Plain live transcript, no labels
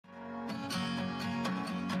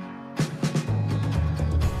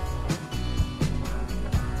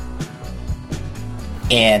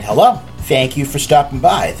And hello, thank you for stopping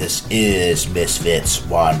by. This is Misfits,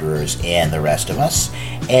 Wanderers, and the rest of us,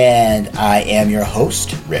 and I am your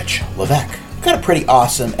host, Rich Levesque. Got a pretty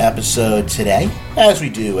awesome episode today, as we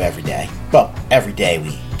do every day. Well, every day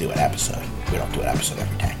we do an episode. We don't do an episode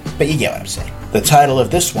every day, but you get what I'm saying. The title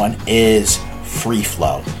of this one is Free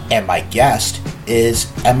Flow, and my guest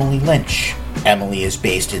is Emily Lynch. Emily is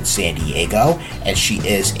based in San Diego, and she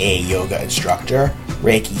is a yoga instructor,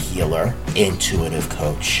 Reiki healer, intuitive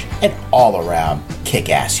coach, and all-around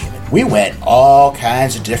kick-ass human. We went all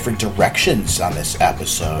kinds of different directions on this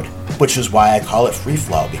episode, which is why I call it Free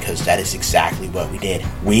Flow, because that is exactly what we did.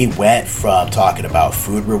 We went from talking about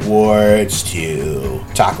food rewards to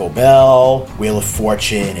Taco Bell, Wheel of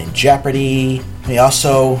Fortune, and Jeopardy. We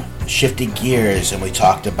also shifted gears and we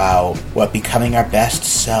talked about what becoming our best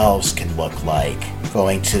selves can look like,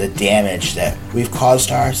 going to the damage that we've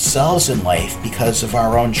caused ourselves in life because of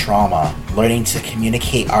our own trauma, learning to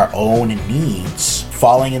communicate our own needs,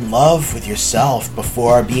 falling in love with yourself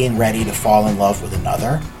before being ready to fall in love with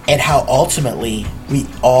another, and how ultimately we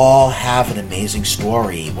all have an amazing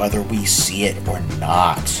story, whether we see it or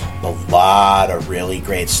not. A lot of really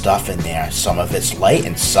great stuff in there. Some of it's light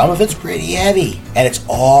and some of it's pretty heavy, and it's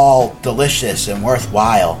all delicious and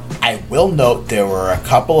worthwhile. I will note there were a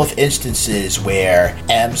couple of instances where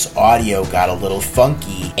M's audio got a little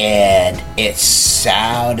funky and it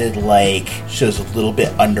sounded like she was a little bit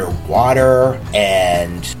underwater,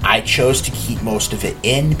 and I chose to keep most of it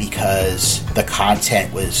in because the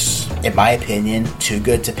content was, in my opinion, too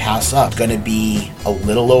good to pass up. It's going to be a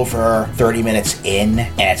little over 30 minutes in,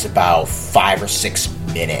 and it's about 5 or 6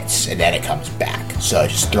 minutes, and then it comes back. So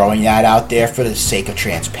just throwing that out there for the sake of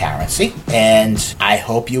transparency, and I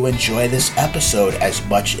hope you enjoy this episode as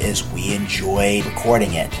much as we enjoyed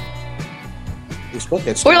recording it.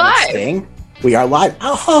 We're live. We are live.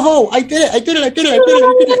 Oh, I did it.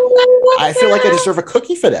 I feel like I deserve a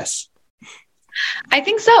cookie for this. I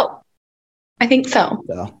think so.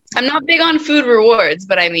 I'm not big on food rewards,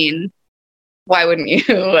 but I mean, why wouldn't you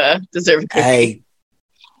deserve a cookie?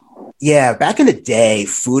 Yeah, back in the day,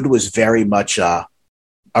 food was very much a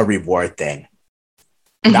reward thing.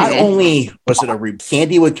 Not only was it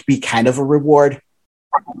candy would be kind of a reward.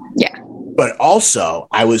 Yeah. But also,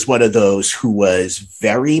 I was one of those who was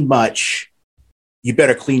very much, you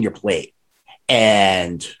better clean your plate.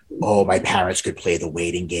 And, my parents could play the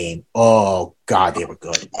waiting game. Oh, God, they were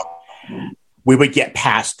good. We would get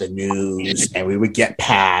past the news, and we would get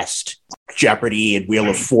past Jeopardy and Wheel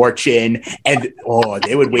of Fortune, and,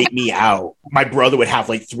 they would wait me out. My brother would have,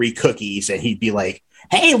 3 cookies, and he'd be like,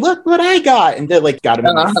 hey, look what I got. And they, got him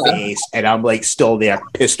in my face, and I'm, still there,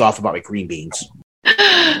 pissed off about my green beans.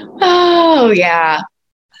 Oh, yeah.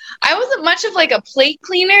 I wasn't much of, a plate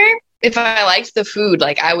cleaner. If I liked the food,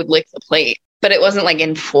 I would lick the plate, but it wasn't,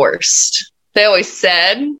 enforced. They always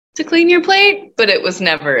said to clean your plate, but it was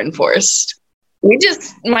never enforced.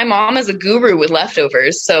 My mom is a guru with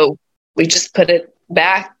leftovers, so we just put it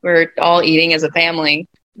back. We're all eating as a family.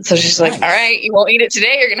 So she's like, all right, you won't eat it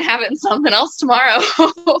today. You're going to have it in something else tomorrow.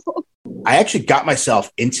 I actually got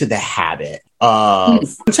myself into the habit of,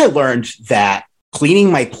 once I learned that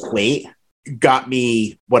cleaning my plate got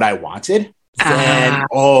me what I wanted, then,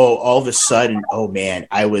 all of a sudden, man,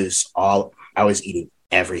 I was eating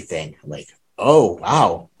everything. Oh,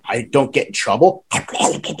 wow, I don't get in trouble.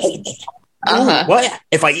 What?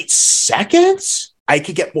 If I eat seconds, I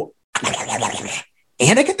could get more,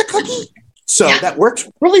 and I get the cookie. So that worked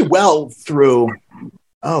really well through,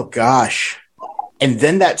 oh gosh. And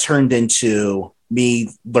then that turned into me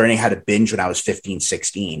learning how to binge when I was 15,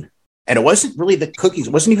 16. And it wasn't really the cookies.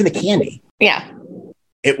 It wasn't even the candy. Yeah.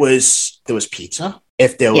 There was pizza.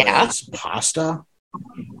 If there was pasta,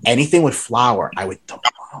 anything with flour, I would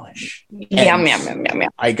demolish. Yum.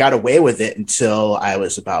 I got away with it until I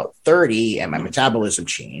was about 30 and my metabolism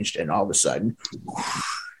changed. And all of a sudden.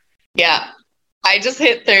 Yeah. I just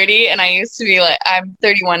hit 30 and I used to be I'm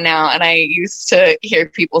 31 now. And I used to hear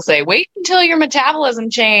people say, wait until your metabolism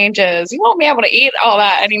changes. You won't be able to eat all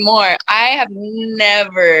that anymore. I have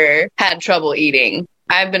never had trouble eating.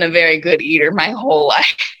 I've been a very good eater my whole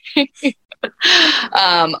life.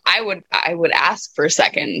 I would ask for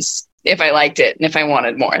seconds if I liked it and if I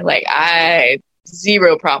wanted more.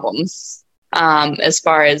 Zero problems as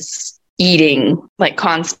far as eating,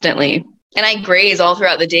 constantly. And I graze all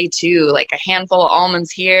throughout the day too, a handful of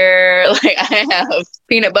almonds here. I have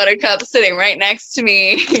peanut butter cups sitting right next to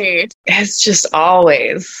me. It's just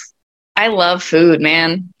always, I love food,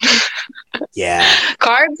 man. Yeah.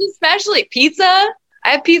 Carbs, especially pizza.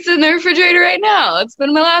 I have pizza in the refrigerator right now. It's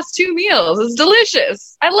been my last 2 meals. It's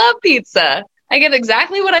delicious. I love pizza. I get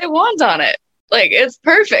exactly what I want on it. Like, it's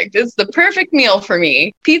perfect. It's the perfect meal for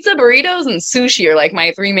me. Pizza, burritos, and sushi are like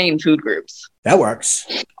my 3 main food groups. That works.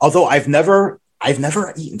 Although I've never eaten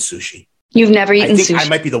sushi. You've never eaten sushi? I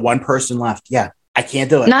might be the one person left. Yeah. I can't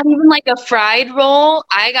do it. Not even like a fried roll.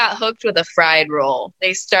 I got hooked with a fried roll.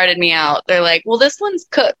 They started me out. They're like, well, this one's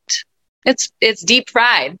cooked. It's deep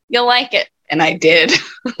fried. You'll like it. And I did.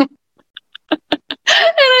 And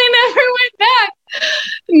I never went back.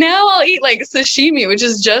 Now I'll eat like sashimi, which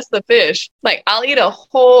is just the fish. Like, I'll eat a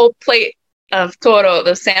whole plate of toro,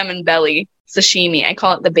 the salmon belly sashimi. I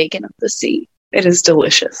call it the bacon of the sea. It is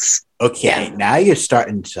delicious. Okay, now you're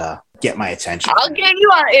starting to get my attention. I'll get you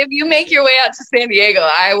on. If you make your way out to San Diego,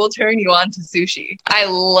 I will turn you on to sushi. I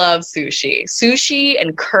love sushi. Sushi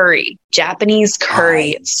and curry. Japanese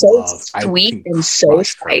curry. It's so sweet and so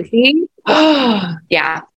spicy.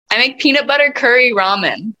 Yeah. I make peanut butter curry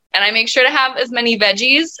ramen. And I make sure to have as many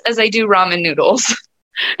veggies as I do ramen noodles.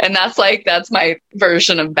 And that's my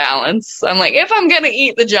version of balance. I'm like, if I'm going to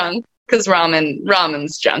eat the junk, because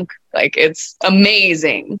ramen's junk. Like, it's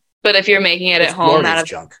amazing. But if you're making it at home out of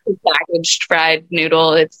junk. Packaged fried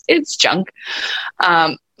noodle, it's junk.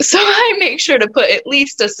 So I make sure to put at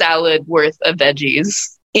least a salad worth of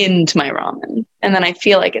veggies into my ramen. And then I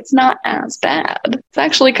feel like it's not as bad. It's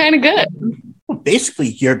actually kind of good. Basically,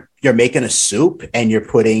 you're making a soup and you're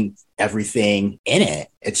putting everything in it.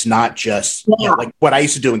 It's not just like what I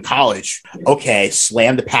used to do in college. Okay,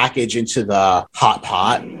 slam the package into the hot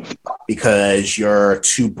pot because you're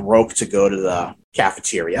too broke to go to the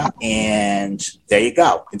cafeteria, and there you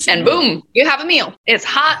go. And boom, you have a meal. It's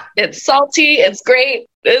hot, it's salty, it's great.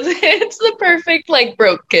 It's the perfect like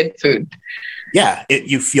broke kid food. Yeah,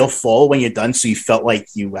 you feel full when you're done, so you felt like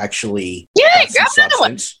you actually grab another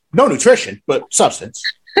one. No nutrition, but substance.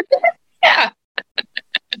 Yeah.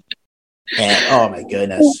 And oh my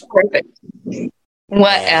goodness. Perfect.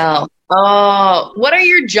 What else? Oh, what are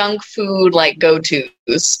your junk food like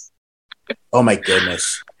go-tos? Oh my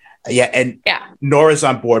goodness. Yeah, and Nora's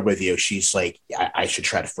on board with you. She's like, I should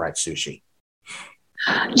try to fried sushi.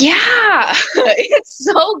 Yeah, it's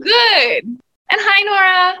so good. And hi,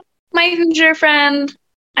 Nora, my Hoosier friend.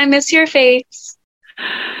 I miss your face.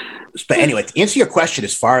 But anyway, to answer your question,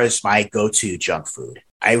 as far as my go-to junk food,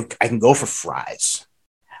 I can go for fries.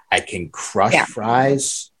 I can crush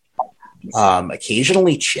fries,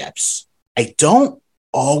 occasionally chips. I don't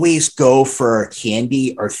always go for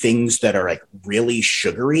candy or things that are like really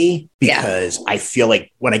sugary because I feel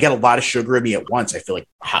like when I get a lot of sugar in me at once, I feel like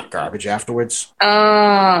hot garbage afterwards.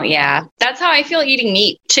 Oh, yeah. That's how I feel eating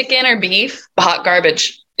meat. Chicken or beef, hot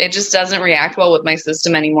garbage. It just doesn't react well with my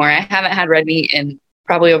system anymore. I haven't had red meat in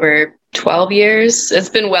probably over 12 years. It's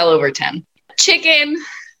been well over 10. Chicken.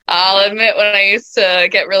 I'll admit, when I used to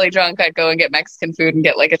get really drunk, I'd go and get Mexican food and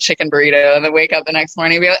get like a chicken burrito and then wake up the next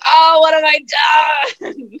morning and be like, oh, what have I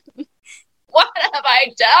done? What have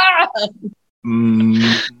I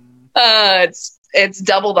done? It's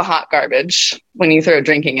double the hot garbage when you throw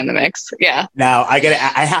drinking in the mix. Yeah. Now, I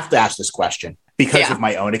have to ask this question because of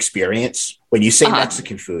my own experience. When you say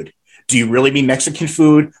Mexican food, do you really mean Mexican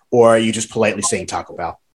food, or are you just politely saying Taco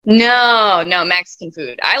Bell? No, Mexican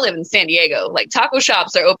food. I live in San Diego. Like, taco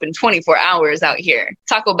shops are open 24 hours out here.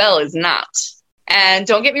 Taco Bell is not. And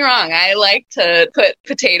don't get me wrong, I like to put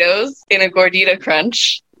potatoes in a gordita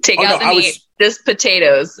crunch. Take out the meat, just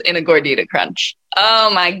potatoes in a gordita crunch.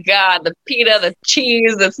 Oh my God, the pita, the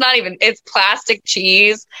cheese, it's plastic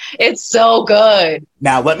cheese. It's so good.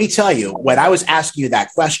 Now, let me tell you, when I was asking you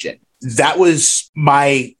that question, that was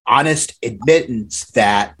my honest admittance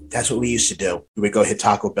that that's what we used to do. We would go hit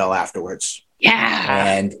Taco Bell afterwards. Yeah.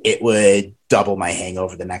 And it would double my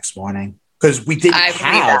hangover the next morning. Because we didn't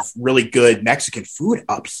have really good Mexican food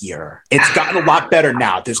up here. It's gotten a lot better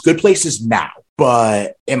now. There's good places now.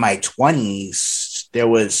 But in my 20s, there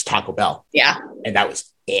was Taco Bell. Yeah. And that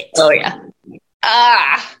was it. Oh, yeah.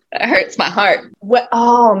 That hurts my heart.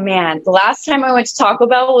 Oh, man. The last time I went to Taco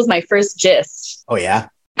Bell was my first gist. Oh, yeah?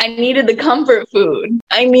 I needed the comfort food.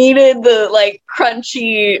 I needed the like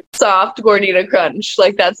crunchy, soft gordita crunch.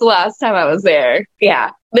 Like, that's the last time I was there.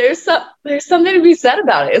 Yeah. There's something to be said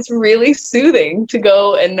about it. It's really soothing to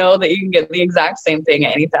go and know that you can get the exact same thing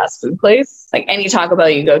at any fast food place. Like any Taco Bell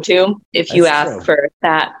you go to, if you ask for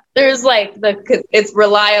that, there's like it's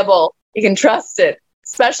reliable. You can trust it,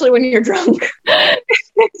 especially when you're drunk.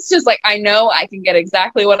 It's just like, I know I can get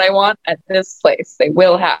exactly what I want at this place. They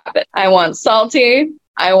will have it. I want salty.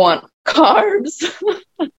 I want carbs.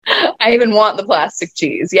 I even want the plastic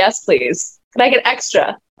cheese. Yes, please. Can I get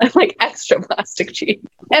extra? I like extra plastic cheese.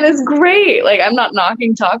 And it's great. Like, I'm not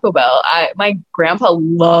knocking Taco Bell. My grandpa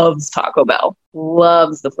loves Taco Bell.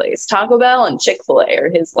 loves the place. Taco Bell and Chick-fil-A are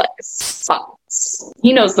his like spots.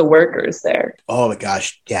 He knows the workers there. Oh my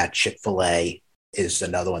gosh. Yeah. Chick-fil-A is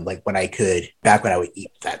another one. Like back when I would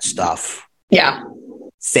eat that stuff. Yeah.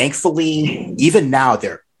 Thankfully, even now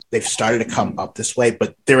they've started to come up this way,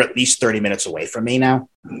 but they're at least 30 minutes away from me now.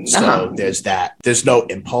 So there's that. There's no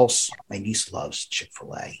impulse. My niece loves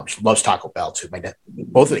Chick-fil-A. She loves Taco Bell too.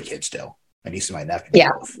 Both of the kids do. My niece and my nephew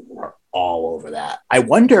both are all over that. I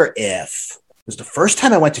wonder if it was the first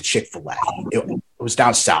time I went to Chick-fil-A. It was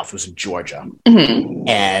down south. It was in Georgia. Mm-hmm.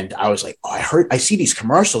 And I was like, I see these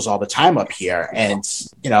commercials all the time up here. And,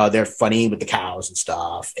 they're funny with the cows and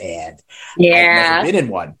stuff. And I've never been in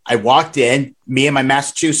one. I walked in, me and my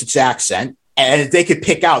Massachusetts accent, and they could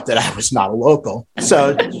pick out that I was not a local.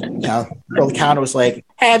 So, the counter was like,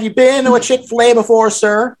 have you been to a Chick-fil-A before,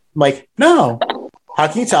 sir? I'm like, no. How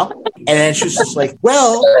can you tell? And then she was just like,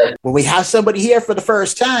 well, when we have somebody here for the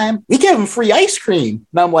first time, we give them free ice cream.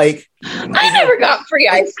 And I'm like, I never got free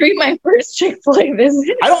ice cream my first Chick-fil-A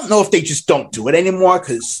visit. I don't know if they just don't do it anymore,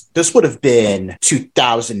 because this would have been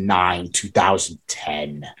 2009,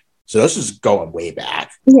 2010. So this is going way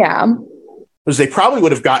back. Yeah. Because they probably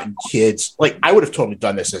would have gotten kids. Like, I would have totally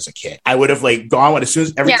done this as a kid. I would have gone as soon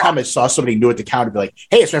as every time I saw somebody new at the counter, be like,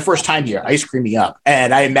 hey, it's my first time here. Ice cream me up.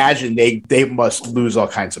 And I imagine they must lose all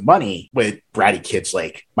kinds of money with bratty kids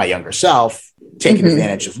like my younger self taking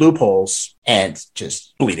advantage of loopholes and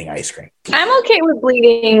just bleeding ice cream. I'm okay with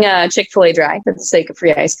bleeding Chick-fil-A dry for the sake of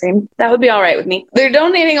free ice cream. That would be all right with me. They're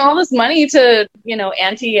donating all this money to,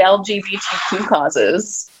 anti-LGBTQ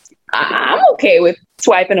causes. I'm okay with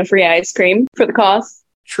swiping a free ice cream for the cause.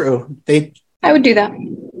 True. I would do that.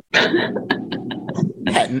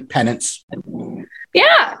 Penance.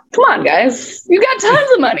 Yeah. Come on, guys. You've got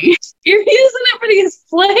tons of money. You're using it for these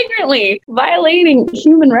flagrantly violating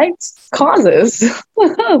human rights causes.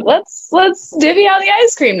 Let's divvy out the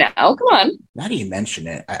ice cream now. Come on. Now that you mention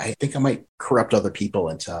it, I think I might corrupt other people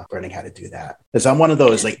into learning how to do that. Because I'm one of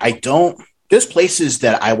those, there's places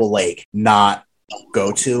that I will not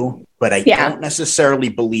go to, but I don't necessarily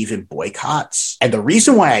believe in boycotts. And the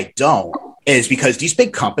reason why I don't is because these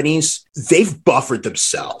big companies, they've buffered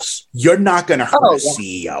themselves. You're not going to hurt a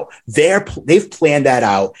CEO. They've planned that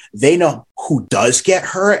out. They know who does get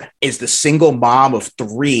hurt is the single mom of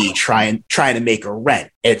 3 trying to make a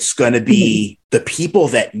rent. It's going to be the people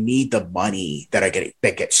that need the money that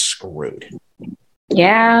get screwed.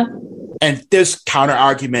 Yeah. And there's counter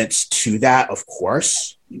arguments to that, of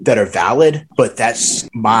course, that are valid, but that's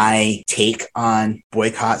my take on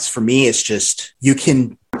boycotts. For me, it's just, you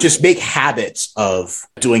can just make habits of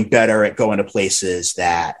doing better at going to places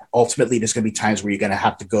that ultimately there's going to be times where you're going to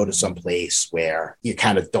have to go to some place where you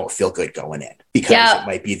kind of don't feel good going in because it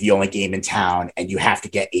might be the only game in town and you have to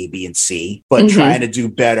get A, B, and C, but trying to do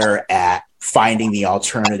better at finding the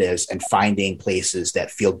alternatives and finding places that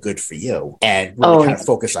feel good for you and really kind of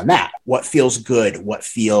focus on that. What feels good? What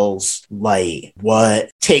feels light? What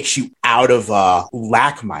takes you out of a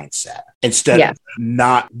lack mindset instead of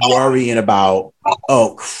not worrying about,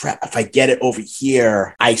 oh crap, if I get it over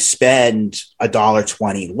here, I spend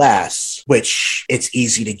 $1.20 less, which it's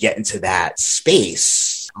easy to get into that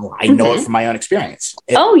space. I know it from my own experience.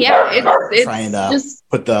 It's trying to just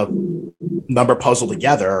put the number puzzle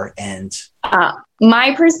together. And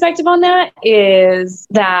my perspective on that is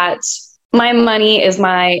that my money is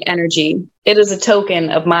my energy. It is a token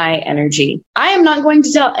of my energy. I am not going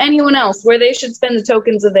to tell anyone else where they should spend the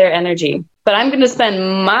tokens of their energy, but I'm going to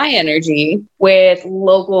spend my energy with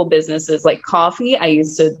local businesses like coffee. I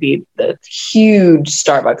used to be the huge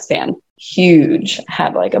Starbucks fan. Huge.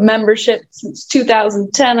 Had a membership since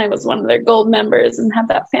 2010. I was one of their gold members and had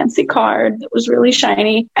that fancy card that was really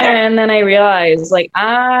shiny. And then I realized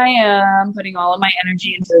I am putting all of my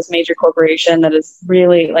energy into this major corporation that is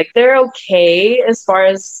really they're okay as far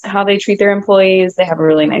as how they treat their employees. They have a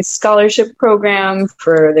really nice scholarship program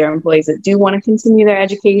for their employees that do want to continue their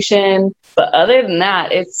education. But other than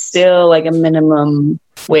that, it's still a minimum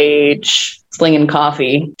wage slinging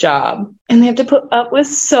coffee job. And they have to put up with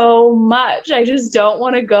so much. I just don't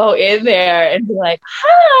want to go in there and be like,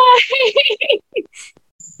 hi,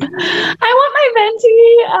 I want my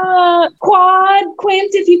venti quad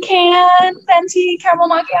quint if you can. Venti caramel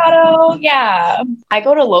macchiato. Yeah. I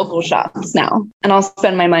go to local shops now and I'll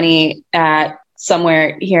spend my money at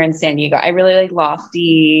somewhere here in San Diego. I really like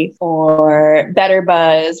Lofty or Better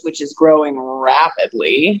Buzz, which is growing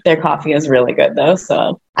rapidly. Their coffee is really good though,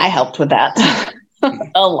 so I helped with that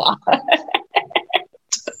a lot.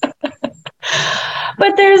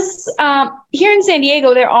 But there's here in San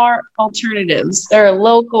Diego, there are alternatives. There are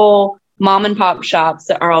local mom and pop shops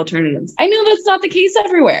that are alternatives. I know that's not the case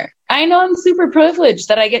everywhere. I know I'm super privileged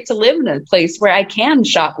that I get to live in a place where I can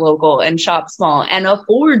shop local and shop small and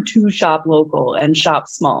afford to shop local and shop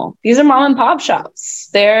small. These are mom and pop shops.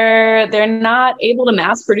 They're not able to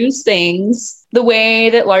mass produce things the way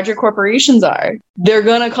that larger corporations are. They're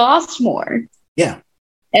going to cost more. Yeah.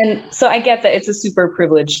 And so I get that it's a super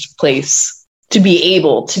privileged place to be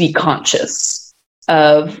able to be conscious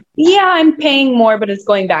of, yeah, I'm paying more, but it's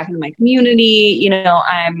going back into my community. You know,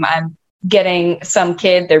 I'm getting some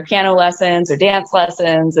kid their piano lessons or dance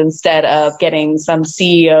lessons instead of getting some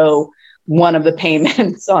CEO one of the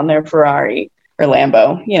payments on their Ferrari or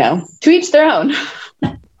Lambo, you know, to each their own.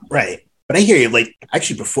 Right. But I hear you. Like,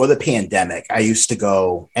 actually, before the pandemic, I used to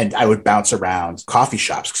go and I would bounce around coffee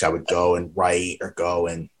shops because I would go and write or go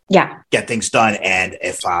and get things done. And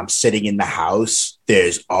if I'm sitting in the house,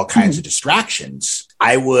 there's all kinds of distractions.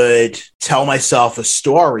 I would tell myself a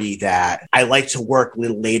story that I like to work a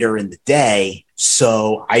little later in the day.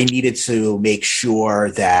 So I needed to make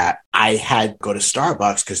sure that I had to go to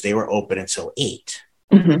Starbucks because they were open until 8.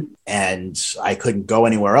 And I couldn't go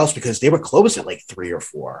anywhere else because they were closed at like 3 or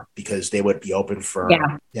 4 because they would be open for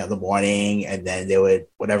the morning, and then they would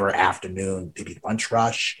whatever afternoon, maybe lunch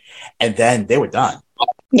rush, and then they were done.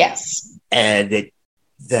 Yes. And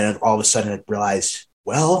then all of a sudden I realized,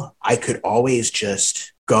 well, I could always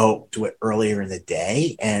just go to it earlier in the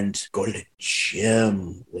day and go to the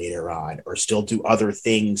gym later on, or still do other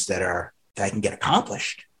things that I can get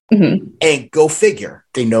accomplished. And go figure.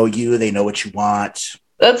 They know you. They know what you want.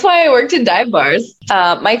 That's why I worked in dive bars.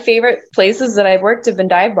 My favorite places that I've worked have been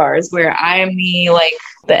dive bars, where I'm the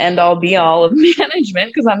end all be all of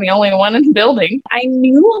management because I'm the only one in the building. I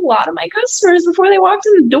knew a lot of my customers before they walked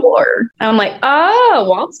in the door. I'm like,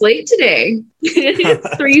 Walt's late today. It's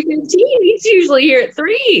 3:15. He's usually here at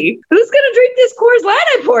 3. Who's going to drink this Coors Light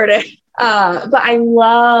I poured it? But I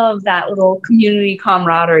love that little community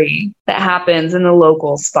camaraderie that happens in the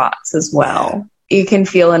local spots as well. You can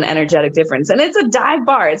feel an energetic difference. And it's a dive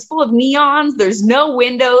bar. It's full of neons. There's no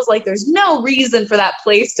windows. Like, there's no reason for that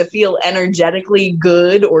place to feel energetically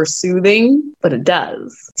good or soothing, but it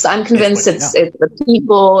does. So I'm convinced it's the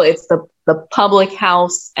people, it's the public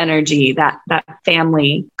house energy, that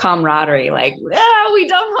family camaraderie. Like, we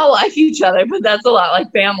don't all like each other, but that's a lot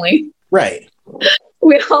like family. Right.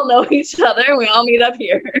 We all know each other. We all meet up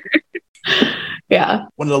here. Yeah.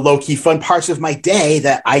 One of the low-key fun parts of my day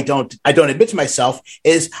that I don't admit to myself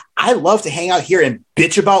is I love to hang out here and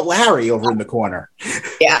bitch about Larry over in the corner.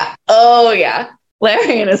 Yeah. Oh, yeah.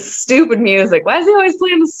 Larry and his stupid music. Why is he always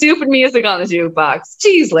playing the stupid music on the jukebox?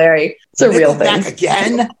 Jeez, Larry. It's a real thing. Back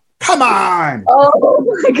again? Come on.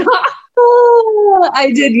 Oh, my God. Oh,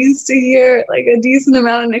 I did used to hear like a decent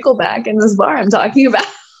amount of Nickelback in this bar I'm talking about.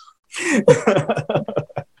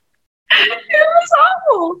 It was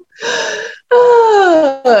awful.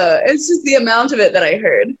 It's just the amount of it that I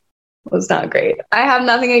heard was not great. I have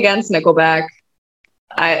nothing against Nickelback.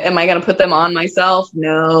 Am I going to put them on myself?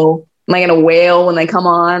 No. Am I going to wail when they come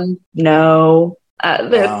on? No.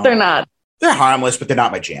 They're not. They're harmless, but they're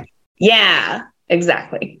not my jam. Yeah,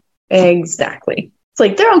 exactly. It's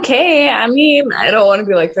like, they're okay. I mean, I don't want to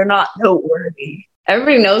be like, they're not noteworthy.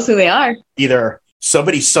 Everybody knows who they are. Either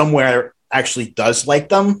somebody somewhere actually does like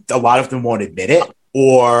them, a lot of them won't admit it,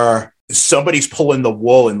 or somebody's pulling the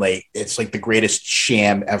wool and like it's like the greatest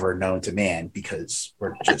sham ever known to man because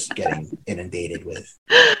we're just getting inundated with.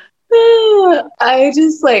 I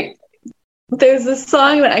just there's this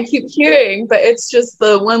song that I keep hearing, but it's just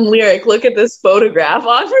the one lyric, look at this photograph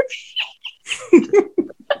on repeat.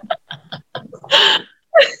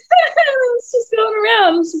 It's just going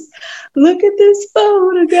around. It's just, look at this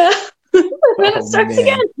photograph. And then it starts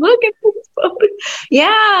again. Look at this photo.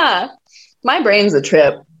 Yeah. My brain's a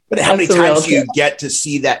trip. But how many times do you get to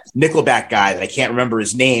see that Nickelback guy that I can't remember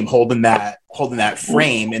his name holding that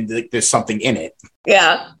frame and there's something in it?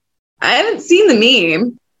 Yeah. I haven't seen the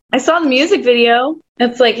meme. I saw the music video.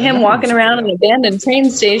 It's like him walking around an abandoned train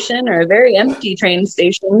station or a very empty train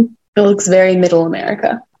station. It looks very middle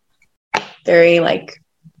America. Very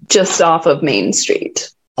just off of Main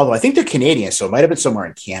Street. Although I think they're Canadian, so it might have been somewhere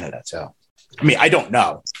in Canada, too. I mean, I don't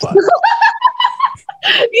know. But.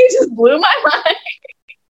 You just blew my mind.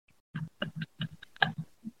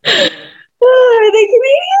 Are they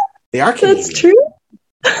Canadian? They are Canadian. That's true.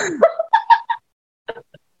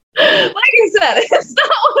 Like I said, it's not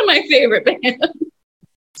one of my favorite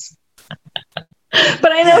bands.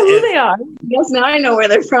 But I know who they are. Yes, now I know where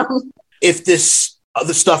they're from. If this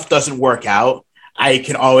other stuff doesn't work out, I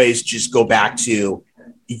can always just go back to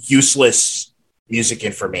useless music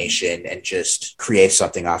information and just create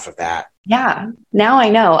something off of that. Yeah, now I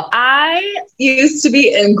know. I used to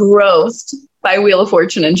be engrossed by Wheel of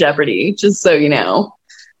Fortune and Jeopardy, just so you know.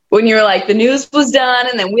 When you were like, the news was done,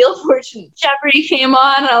 and then Wheel of Fortune and Jeopardy came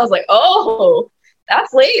on, and I was like, oh,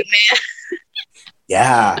 that's late, man.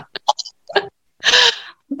 Yeah.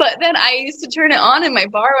 But then I used to turn it on in my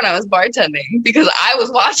bar when I was bartending because I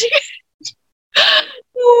was watching it.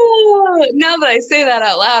 Now that I say that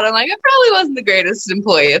out loud, I'm like, I probably wasn't the greatest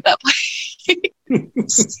employee at that place.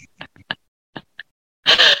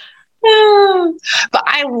 But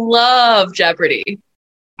I love Jeopardy.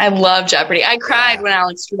 I cried when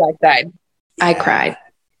Alex Trebek died. Yeah. I cried.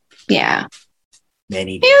 Yeah.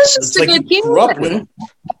 Many. He was just a good human.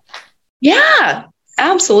 Yeah,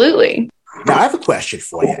 absolutely. Now, I have a question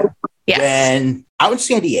for you. Yes. When out in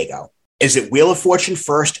San Diego, is it Wheel of Fortune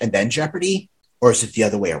first and then Jeopardy? Or is it the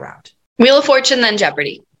other way around? Wheel of Fortune, then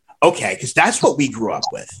Jeopardy. Okay, because that's what we grew up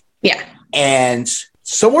with. Yeah. And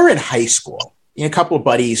somewhere in high school, a couple of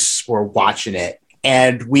buddies were watching it,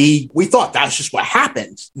 and we thought that's just what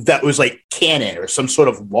happened. That was like canon or some sort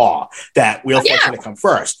of law that Wheel of Fortune would come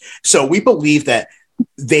first. So we believe that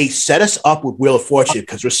they set us up with Wheel of Fortune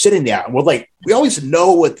because we're sitting there and we're like, we always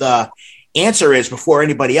know what the answer is before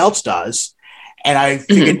anybody else does. And I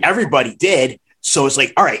figured everybody did. So it's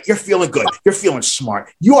like, all right, you're feeling good. You're feeling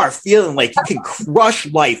smart. You are feeling like you can crush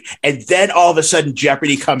life. And then all of a sudden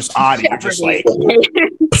Jeopardy comes on and you're just like...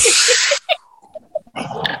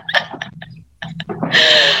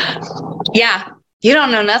 Yeah. You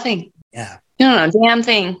don't know nothing. Yeah. You don't know a damn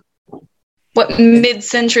thing. What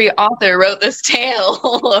mid-century author wrote this tale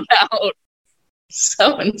about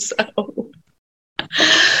so-and-so?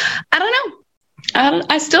 I don't know.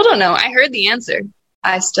 I still don't know. I heard the answer.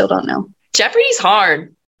 I still don't know. Jeopardy's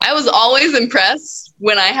hard. I was always impressed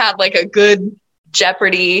when I had like a good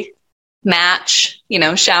Jeopardy match,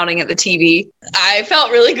 shouting at the TV. I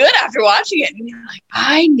felt really good after watching it. And you're like,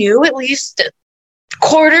 I knew at least a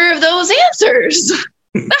quarter of those answers.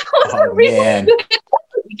 That was a really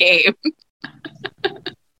good game.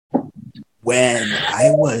 When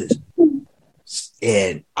I was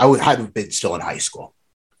I had been still in high school.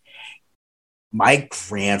 My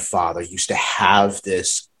grandfather used to have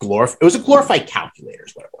this it was a glorified calculator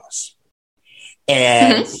is what it was.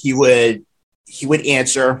 And he would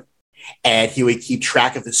answer and he would keep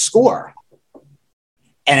track of his score.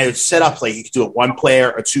 And it would set up like you could do it one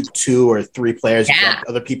player or two or three players. Yeah.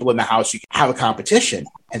 Other people in the house, you could have a competition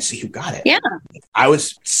and see who got it. Yeah. I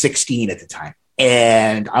was 16 at the time.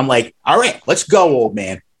 And I'm like, all right, let's go, old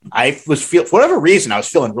man. For whatever reason, I was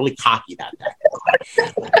feeling really cocky that day.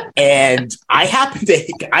 And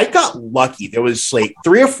I got lucky. There was like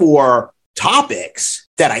 3 or 4 topics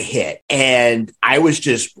that I hit and I was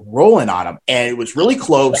just rolling on them. And it was really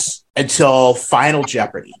close until Final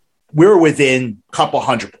Jeopardy. We were within a couple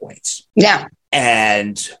 100 points. Yeah.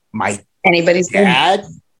 And my anybody's dad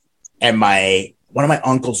and one of my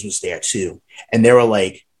uncles was there too. And they were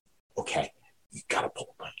like, okay, you got to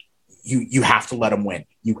pull it. You have to let him win.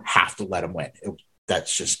 You have to let him win.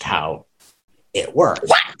 That's just how it works.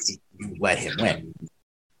 What? You let him win.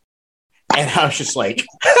 And I was just like,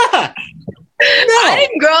 no. I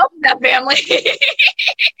didn't grow up in that family.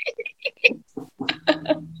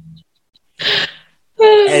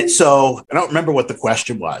 And so I don't remember what the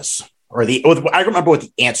question was, I don't remember what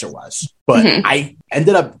the answer was, but I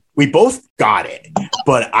ended up, we both got it,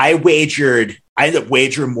 but I ended up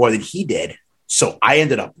wagering more than he did. So I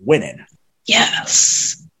ended up winning.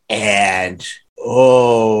 Yes. And,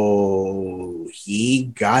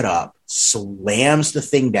 he got up, slams the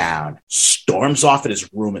thing down, storms off in his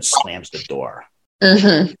room and slams the door.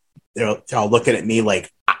 They're all looking at me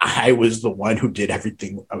like I was the one who did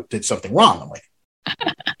something wrong. I'm like,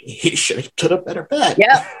 he should have put a better bet.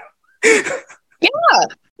 Yeah. Yeah.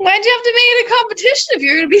 Why'd you have to make it a competition if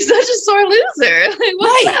you're going to be such a sore loser? Like,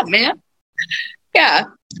 what's up, man? Yeah.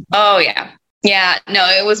 Oh, yeah. Yeah. No,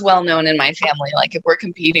 it was well known in my family. Like, if we're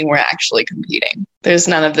competing, we're actually competing. There's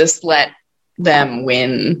none of this let them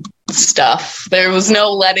win stuff. There was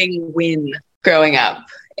no letting win growing up.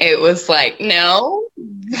 It was like, no,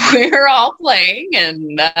 we're all playing,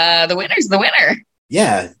 and the winner's the winner.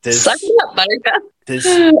 Yeah. Suck it up, Buttercup.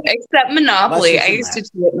 Except Monopoly. I used to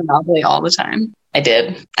cheat at Monopoly all the time. I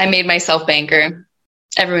did. I made myself banker.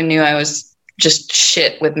 Everyone knew I was just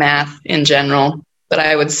shit with math in general, but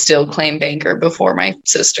I would still claim banker before my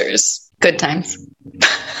sisters. Good times.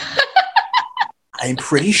 I'm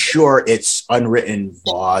pretty sure it's unwritten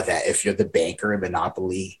law that if you're the banker in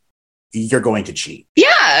Monopoly, you're going to cheat.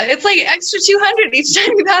 Yeah, it's like extra 200 each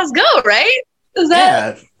time you pass go, right?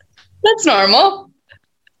 That's normal.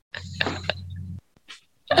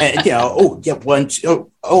 And, I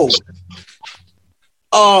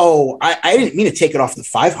didn't mean to take it off the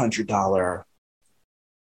 $500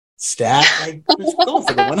 staff. Like, just go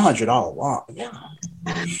for the $100 walk. Yeah.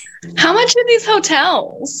 How much are these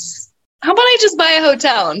hotels? How about I just buy a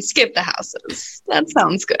hotel and skip the houses? That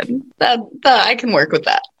sounds good. That I can work with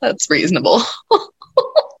that. That's reasonable.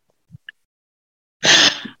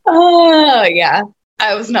 Oh, yeah.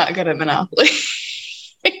 I was not good at Monopoly.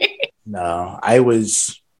 No, I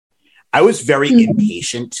was very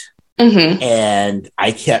impatient, and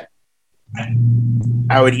I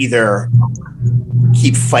would either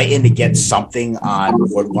keep fighting to get something on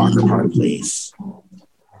Boardwalk or Park Place,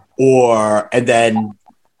 and then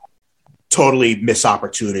totally miss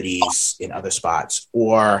opportunities in other spots,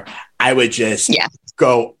 or I would just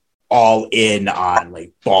go all in on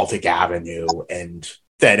like Baltic Avenue and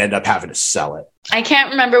then end up having to sell it. I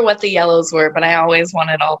can't remember what the yellows were, but I always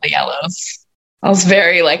wanted all the yellows. I was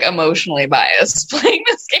very like emotionally biased playing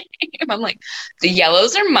this game. I'm like, the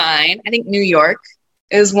yellows are mine. I think New York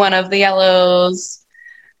is one of the yellows.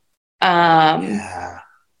 Yeah,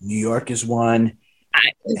 New York is one.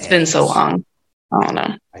 It's been so long. I don't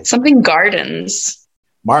know. Something Gardens.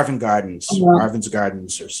 Marvin's Gardens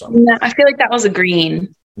or something. No, I feel like that was a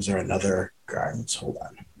green. Is there another Gardens? Hold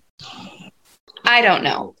on. I don't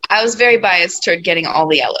know. I was very biased toward getting all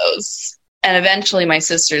the yellows. And eventually my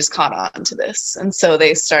sisters caught on to this. And so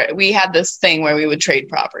we had this thing where we would trade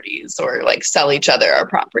properties or like sell each other our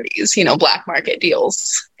properties, black market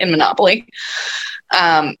deals in Monopoly.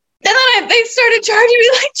 And then they started charging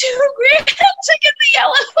me like $2,000 to get the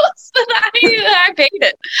yellows. And I paid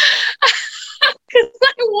it because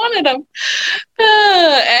I wanted them.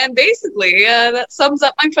 And basically, that sums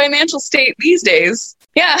up my financial state these days.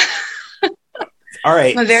 Yeah. All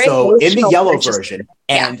right. So in the yellow version,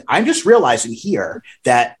 and I'm just realizing here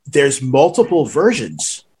that there's multiple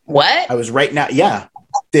versions. What? I was right now. Yeah.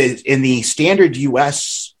 In the standard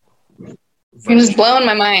US version, you're just blowing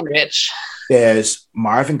my mind, Rich. There's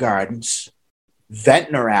Marvin Gardens,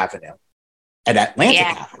 Ventnor Avenue, and Atlantic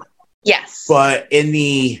Avenue. Yes. But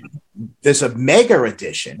there's a mega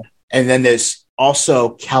edition, and then there's also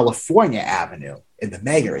California Avenue in the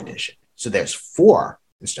mega edition. So there's 4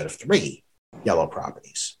 instead of 3 yellow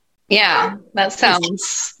properties. Yeah, that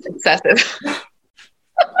sounds excessive.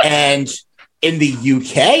 And in the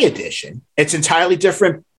UK edition, it's entirely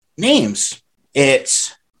different names.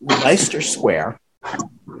 It's Leicester Square,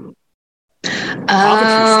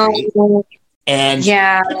 Coventry Street, and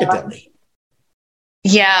Piccadilly.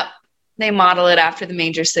 Yeah, they model it after the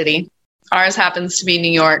major city. Ours happens to be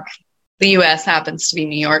New York. The US happens to be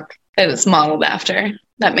New York, and it's modeled after.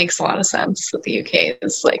 That makes a lot of sense that the UK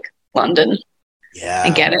is like London. Yeah. I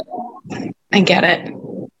get it.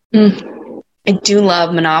 I do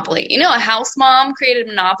love Monopoly. A house mom created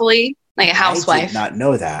Monopoly, like a housewife. I did not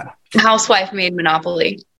know that. A housewife made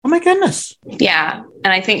Monopoly. Oh my goodness. Yeah.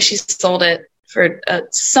 And I think she sold it for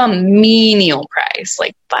some menial price,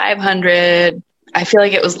 like $500. I feel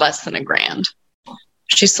like it was less than $1,000.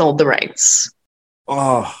 She sold the rights.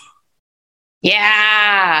 Oh.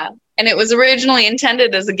 Yeah. And it was originally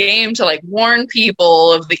intended as a game to like warn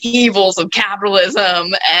people of the evils of capitalism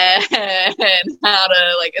and how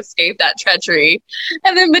to like escape that treachery.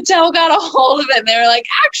 And then Mattel got a hold of it and they were like,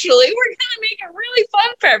 actually, we're going to make it really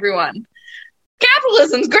fun for everyone.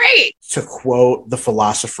 Capitalism's great. To quote the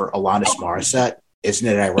philosopher Alanis Morissette, isn't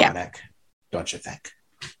it ironic? Yeah. Don't you think?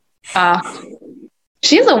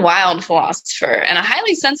 She's a wild philosopher and a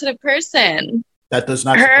highly sensitive person. That does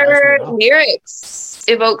not. Her lyrics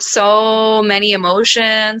evoke so many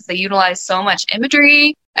emotions. They utilize so much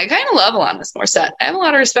imagery. I kind of love Alanis Morissette. I have a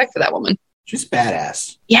lot of respect for that woman. She's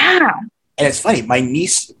badass. Yeah. And it's funny. My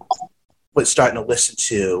niece was starting to listen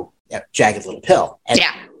to Jagged Little Pill. And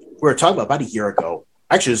we were talking about a year ago.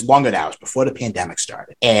 Actually, it was longer now. It was before the pandemic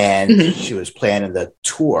started. And she was planning the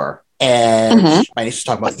tour. And my niece was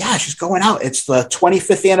talking about, she's going out. It's the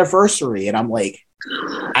 25th anniversary. And I'm like,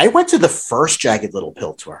 I went to the first Jagged Little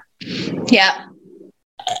Pill tour. Yeah.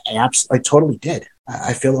 I totally did.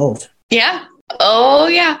 I feel old. Yeah. Oh,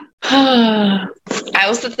 yeah. I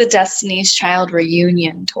was at the Destiny's Child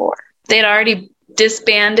reunion tour. They'd already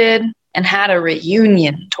disbanded and had a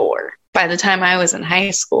reunion tour by the time I was in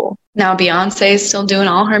high school. Now Beyonce is still doing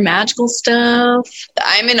all her magical stuff.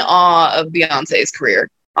 I'm in awe of Beyonce's career,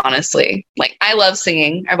 honestly. Like, I love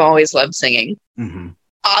singing. I've always loved singing. Mm-hmm.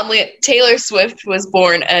 Oddly, Taylor Swift was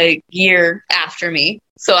born a year after me.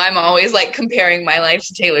 So I'm always like comparing my life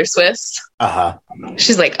to Taylor Swift's. Uh-huh.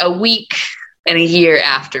 She's like a week and a year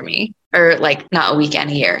after me. Or like not a week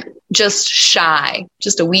and a year.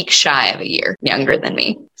 just a week shy of a year younger than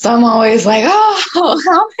me. So I'm always like, oh,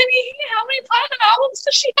 how many platinum albums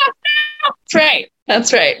does she have now?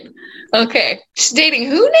 That's right. Okay. She's dating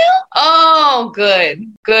who now? Oh,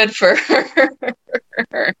 good for her.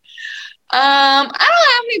 I don't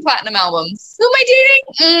have any platinum albums. Who am I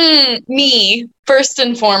dating? Me, first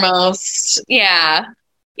and foremost. Yeah.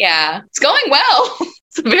 It's going well.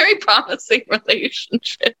 It's a very promising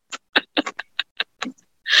relationship.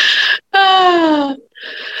 But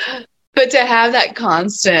to have that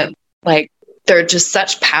constant, like, they're just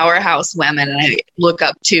such powerhouse women, and I look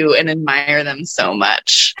up to and admire them so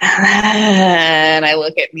much. And I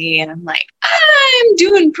look at me and I'm like, I'm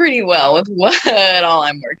doing pretty well with what all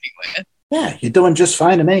I'm working with. Yeah, you're doing just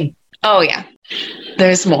fine to me. Oh, yeah.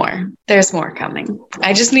 There's more. There's more coming.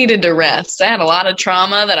 I just needed to rest. I had a lot of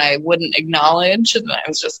trauma that I wouldn't acknowledge, and I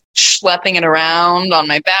was just schlepping it around on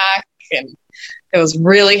my back, and it was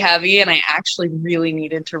really heavy, and I actually really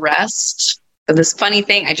needed to rest. But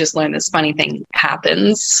I just learned this funny thing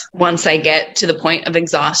happens. Once I get to the point of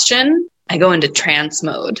exhaustion, I go into trance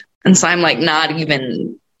mode. And so I'm like not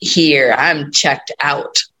even here. I'm checked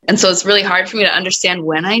out. And so it's really hard for me to understand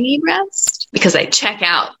when I need rest because I check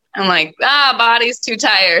out. I'm like, body's too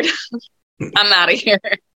tired. I'm out of here.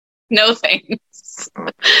 No thanks.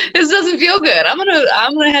 This doesn't feel good. I'm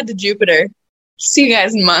gonna head to Jupiter. See you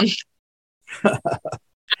guys in a month.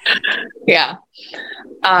 Yeah.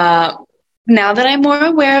 Now that I'm more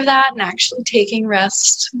aware of that and actually taking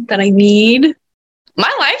rest that I need,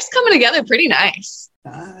 my life's coming together pretty nice.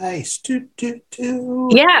 Nice.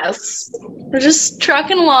 Yes. We're just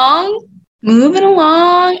trucking along, moving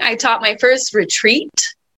along. I taught my first retreat,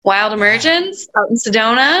 Wild Emergence, out in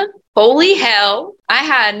Sedona. Holy hell. I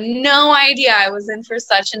had no idea I was in for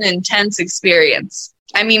such an intense experience.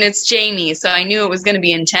 I mean, it's Jamie, so I knew it was going to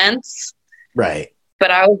be intense. Right. But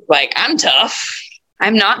I was like, I'm tough.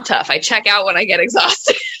 I'm not tough. I check out when I get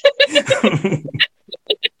exhausted.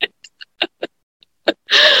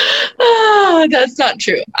 Oh, that's not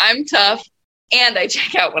true. I'm tough, and I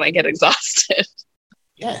check out when I get exhausted.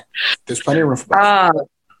 Yeah, there's plenty of room for both.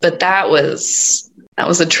 But that was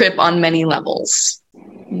a trip on many levels.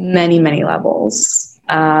 Many levels.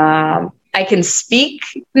 I can speak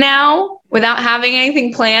now without having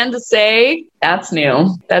anything planned to say. That's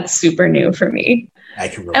new. That's super new for me.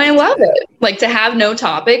 And I love it. Like, to have no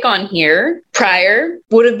topic on here prior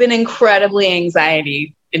would have been incredibly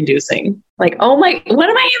anxiety inducing. Like, oh my, what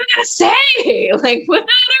am I even going to say? Like, what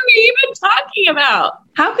are we even talking about?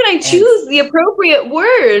 How can I choose the appropriate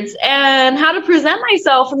words and how to present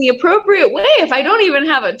myself in the appropriate way if I don't even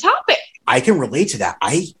have a topic? I can relate to that.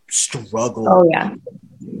 I struggle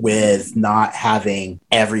with not having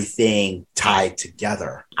everything tied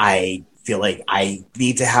together. I feel like I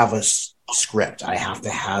need to have a script. I have to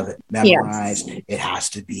have it memorized. Yes. It has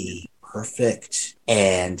to be perfect.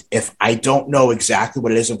 And if I don't know exactly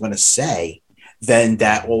what it is I'm going to say, then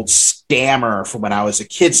that old stammer from when I was a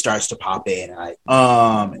kid starts to pop in.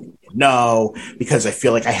 And no, because I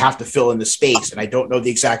feel like I have to fill in the space and I don't know the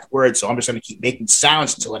exact words. So I'm just going to keep making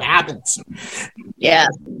sounds until it happens. Yeah.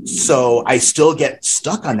 So I still get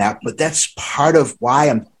stuck on that, but that's part of why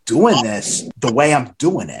I'm doing this the way I'm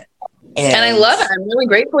doing it. And I love it. I'm really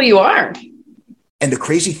grateful you are. And the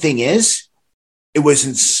crazy thing is, it was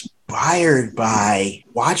inspired by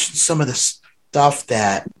watching some of the stuff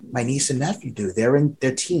that my niece and nephew do. They're in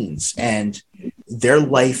their teens, and their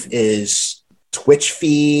life is Twitch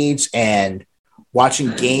feeds and watching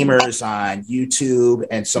gamers on YouTube,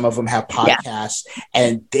 and some of them have podcasts,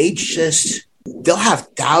 and they'll have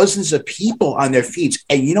thousands of people on their feeds.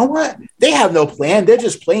 And you know what? They have no plan. They're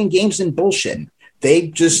just playing games and bullshitting. They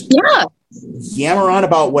just yammer on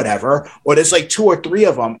about whatever, or there's like 2 or 3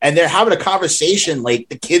 of them, and they're having a conversation like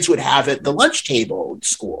the kids would have at the lunch table at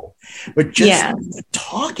school, but just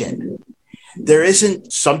talking. There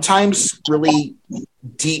isn't sometimes really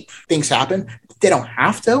deep things happen. They don't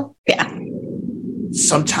have to. Yeah.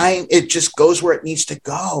 Sometimes it just goes where it needs to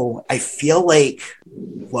go. I feel like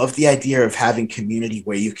love the idea of having community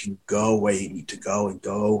where you can go where you need to go and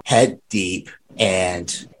go head deep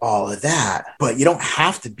and all of that. But you don't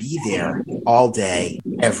have to be there all day,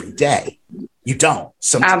 every day. You don't.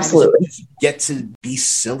 Sometimes you just get to be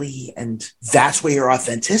silly, and that's where your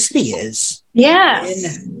authenticity is. Yeah.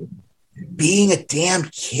 In being a damn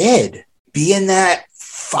kid, being that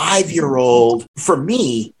 5-year-old. For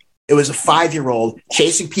me, it was a 5-year-old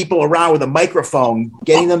chasing people around with a microphone,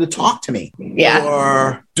 getting them to talk to me. Yeah.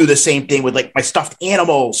 Or do the same thing with like my stuffed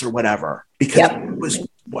animals or whatever, because it was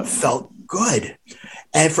what felt good.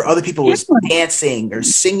 And for other people, it was dancing or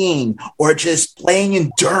singing or just playing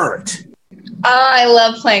in dirt. I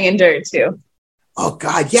love playing in dirt too. Oh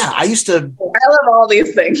God, yeah. I love all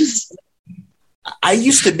these things. I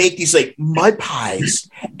used to make these like mud pies,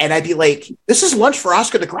 and I'd be like, "This is lunch for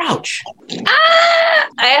Oscar the Grouch." I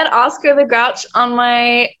had Oscar the Grouch on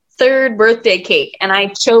my 3rd birthday cake, and I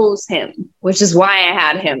chose him, which is why I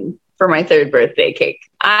had him for my 3rd birthday cake.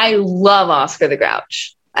 I love Oscar the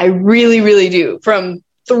Grouch. I really, really do. From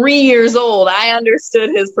 3 years old, I understood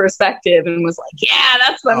his perspective and was like, "Yeah,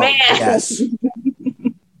 that's the man." Yes.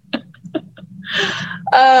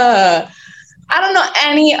 I don't know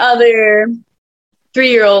any other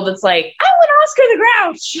 3-year-old that's like, "I want Oscar the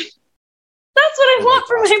Grouch. That's what I want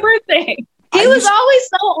for my birthday." He was always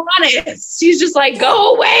so honest. He's just like,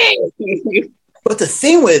 "Go away." But the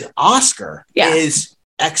thing with Oscar is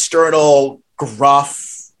external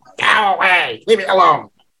gruff. Go away. Leave me alone.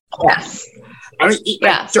 Yes. I'm going to eat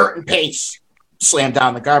my dirt and paste. Slam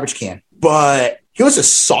down the garbage can. But he was a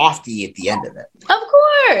softie at the end of it. Of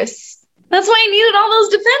course. That's why he needed all those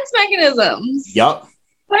defense mechanisms. Yup.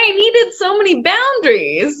 Why he needed so many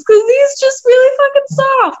boundaries. Because he's just really fucking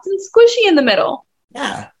soft and squishy in the middle.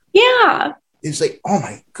 Yeah. Yeah. It's like, oh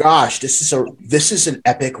my gosh, this is an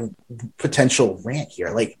epic potential rant here.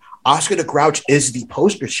 Like, Oscar the Grouch is the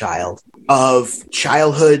poster child of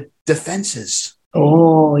childhood defenses.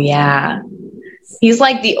 Oh, yeah. He's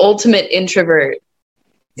like the ultimate introvert.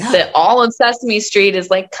 Yeah. That all of Sesame Street is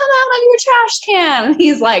like, "Come out of your trash can." And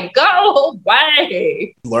he's like, "Go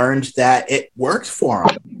away." Learned that it worked for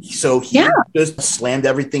him. So he just slammed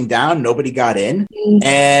everything down. Nobody got in.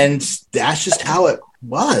 And that's just how it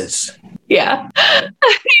was. Yeah.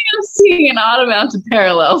 I'm seeing an odd amount of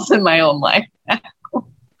parallels in my own life.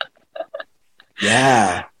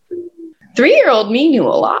 Yeah. 3-year-old me knew a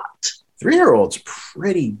lot. 3-year-old's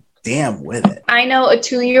pretty damn with it. I know a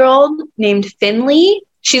 2-year-old named Finley.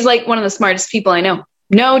 She's like one of the smartest people I know.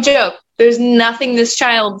 No joke. There's nothing this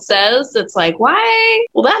child says that's like, "Why?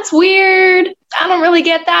 Well, that's weird. I don't really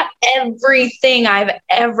get that." Everything I've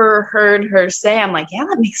ever heard her say, I'm like, "Yeah,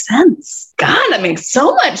 that makes sense. God, that makes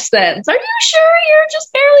so much sense. Are you sure you're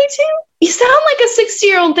just barely 2? You sound like a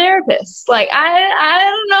 60-year-old therapist." Like, I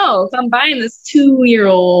don't know if I'm buying this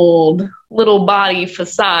 2-year-old little body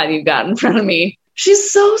facade you've got in front of me.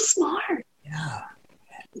 She's so smart. Yeah.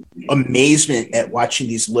 Amazement at watching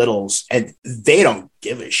these littles, and they don't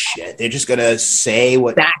give a shit. They're just gonna say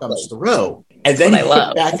what comes through. And then I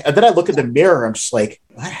look at the mirror, I'm just like,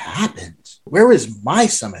 what happened? Where is my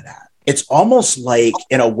some of that? It's almost like,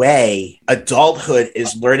 in a way, adulthood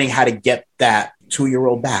is learning how to get that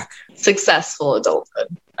 2-year-old back. Successful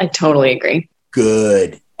adulthood. I totally agree.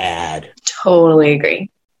 Good ad. Totally agree.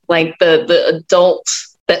 Like the adult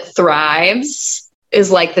that thrives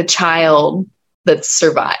is like the child that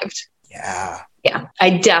survived. Yeah. Yeah.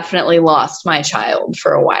 I definitely lost my child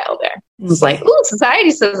for a while there. It was like, "Ooh, society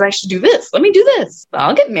says I should do this. Let me do this.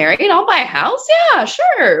 I'll get married. I'll buy a house. Yeah,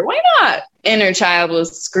 sure. Why not?" Inner child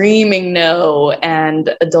was screaming no,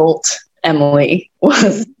 and adult Emily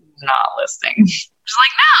was not listening. She's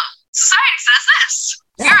like, "No, society says this.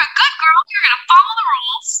 Yeah. You're a good girl. You're going to follow the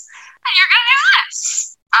rules, and you're going to do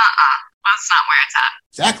this." That's not where it's at.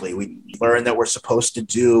 Exactly. We learned that we're supposed to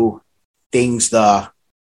do things the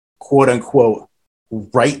quote unquote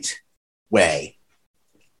right way,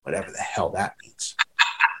 whatever the hell that means.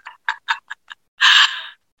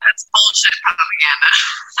 That's bullshit propaganda.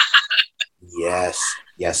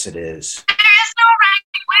 Yes, it is. There is no right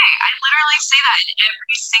way. I literally say that in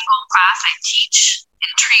every single class I teach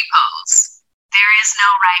in tree pose. There is no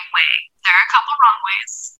right way. There are a couple wrong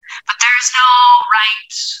ways, but there is no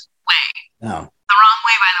right way. No. The wrong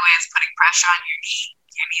way, by the way, is putting pressure on your knee.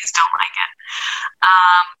 Your knees don't like it.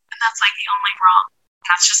 And that's like the only wrong.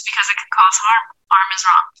 That's just because it can cause harm. Harm is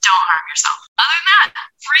wrong. Don't harm yourself. Other than that,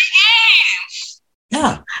 free game.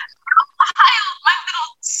 Yeah. Wild, my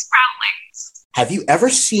little sproutlings. Have you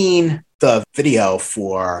ever seen the video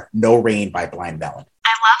for No Rain by Blind Melon?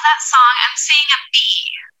 I love that song. I'm seeing a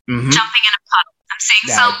bee jumping in a puddle. I'm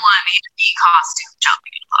seeing someone in a bee costume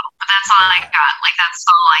jumping in a puddle. But that's all I got. Like, that's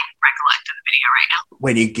all I recollect of the video right now.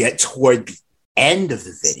 When you get toward the end of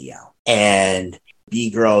the video and bee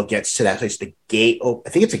girl gets to that place, the gate, I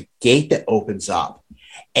think it's a gate that opens up,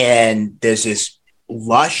 and there's this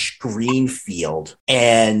lush green field,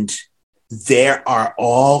 and there are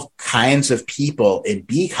all kinds of people in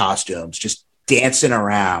bee costumes just dancing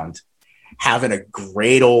around, having a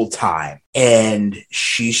great old time. And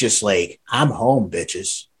she's just like, "I'm home,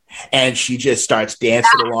 bitches." And she just starts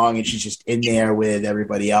dancing along, and she's just in there with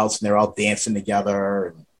everybody else, and they're all dancing together.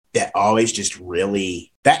 And that always just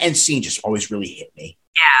really, that end scene just always really hit me.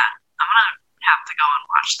 Yeah, I'm going to have to go and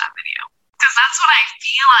watch that video. Because Because that's what I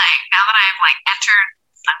feel like now that I've like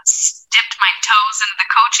dipped my toes into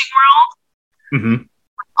the coaching world. Mm-hmm.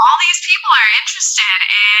 All these people are interested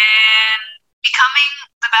in becoming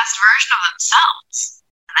the best version of themselves.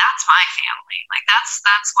 And that's my family. Like that's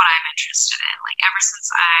what I'm interested in. Like ever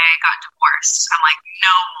since I got divorced, I'm like,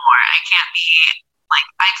 no more. I can't be like,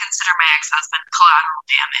 I consider my ex-husband collateral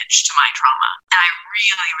damage to my trauma. And I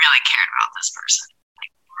really, really cared about this person.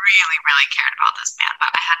 Like really, really cared about this man, but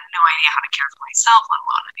I had no idea how to care for myself, let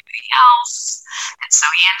alone anybody else. And so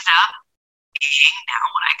he ended up being now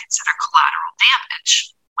what I consider collateral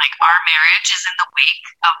damage. Like our marriage is in the wake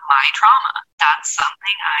of my trauma. That's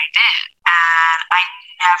something I did. And I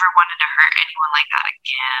never wanted to hurt anyone like that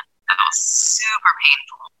again. That was super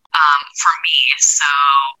painful for me. So,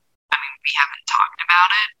 I mean, we haven't talked about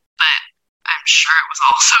it, but I'm sure it was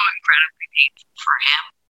also incredibly painful for him.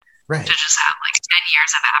 Right. To just have like 10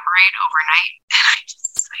 years evaporate overnight. And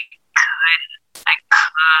I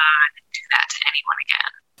couldn't do that to anyone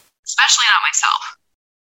again. Especially not myself.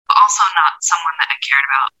 But also not someone that I cared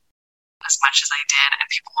about as much as I did. And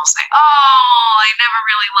people will say, oh, I never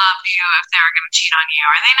really loved you if they were going to cheat on you.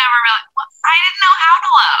 Or they never really, well, I didn't know how to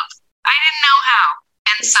love. I didn't know how.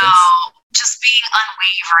 And so just being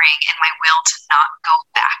unwavering in my will to not go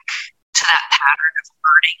back to that pattern of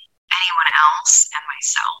hurting anyone else and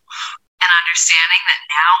myself. And understanding that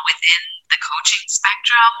now within the coaching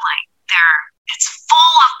spectrum, like it's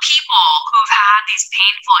full of people who've had these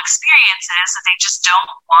painful experiences that they just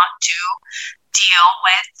don't want to deal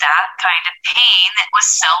with that kind of pain that was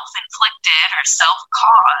self-inflicted or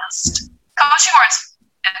self-caused. Coaching world,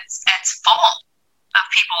 it's full of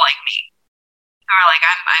people like me who are like,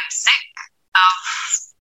 I'm sick of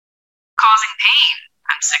causing pain.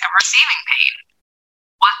 I'm sick of receiving pain.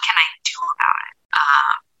 What can I do about it?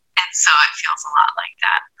 And so it feels a lot like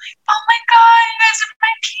that. Like, oh my God, you guys are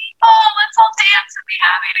my people. Let's all dance and be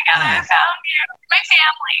happy together. I found you, my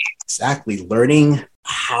family. Exactly. Learning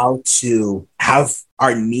how to have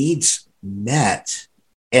our needs met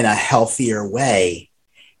in a healthier way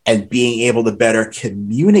and being able to better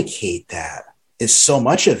communicate that is so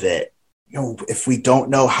much of it. You know, if we don't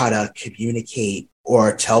know how to communicate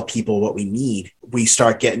or tell people what we need, we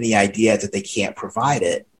start getting the idea that they can't provide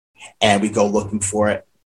it and we go looking for it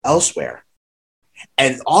elsewhere.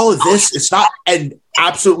 And all of this, it's not, and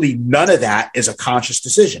absolutely none of that is a conscious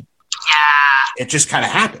decision. Yeah. It just kind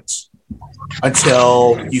of happens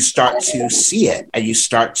until you start to see it and you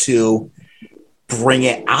start to bring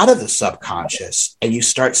it out of the subconscious and you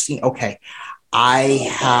start seeing, okay, I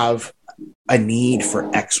have a need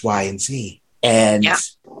for X, Y, and Z. And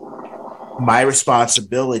my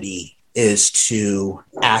responsibility is to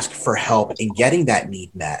ask for help in getting that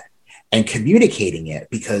need met and communicating it,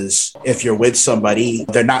 because if you're with somebody,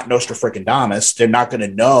 they're not Nostradamus. They're not going to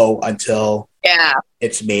know until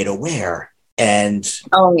it's made aware. And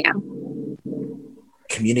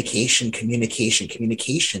communication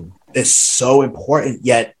is so important,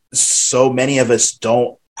 yet so many of us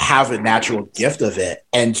don't have a natural gift of it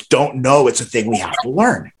and don't know it's a thing we have to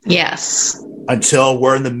learn. Yes. Until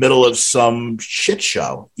we're in the middle of some shit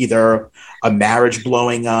show, either a marriage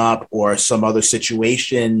blowing up or some other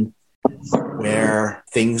situation where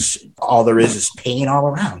all there is pain all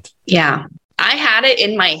around. Yeah. I had it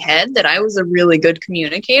in my head that I was a really good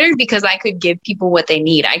communicator because I could give people what they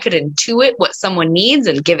need. I could intuit what someone needs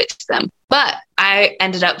and give it to them. But I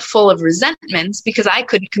ended up full of resentments because I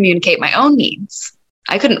couldn't communicate my own needs.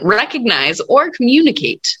 I couldn't recognize or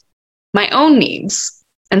communicate my own needs.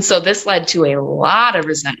 And so this led to a lot of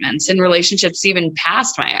resentments in relationships even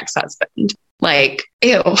past my ex-husband. Like,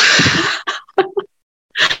 ew.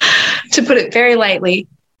 To put it very lightly,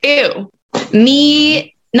 ew.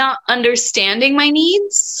 Me not understanding my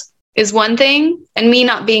needs is one thing, and me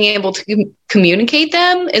not being able to communicate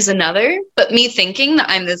them is another. But me thinking that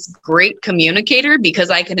I'm this great communicator because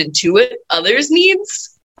I can intuit others'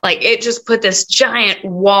 needs, like it just put this giant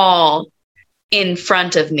wall in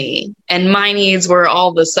front of me. And my needs were all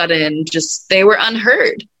of a sudden they were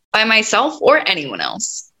unheard by myself or anyone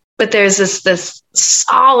else. But there's this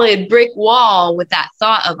solid brick wall with that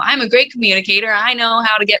thought of, I'm a great communicator. I know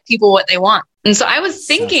how to get people what they want. And so I was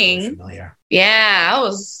thinking, I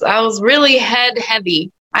was really head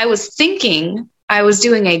heavy. I was thinking I was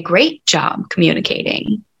doing a great job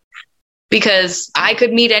communicating because I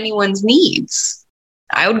could meet anyone's needs.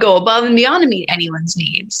 I would go above and beyond to meet anyone's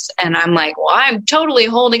needs. And I'm like, well, I'm totally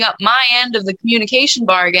holding up my end of the communication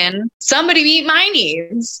bargain. Somebody meet my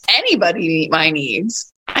needs. Anybody meet my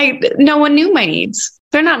needs. No one knew my needs.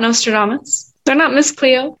 They're not Nostradamus. They're not Miss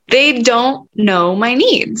Cleo. They don't know my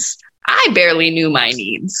needs. I barely knew my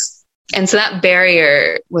needs. And so that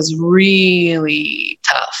barrier was really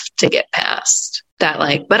tough to get past. That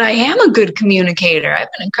like, but I am a good communicator.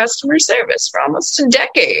 I've been in customer service for almost a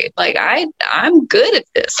decade. Like I'm good at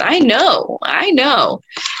this. I know. And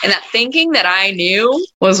that thinking that I knew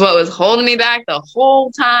was what was holding me back the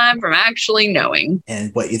whole time from actually knowing.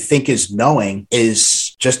 And what you think is knowing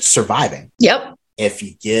is just surviving. Yep. If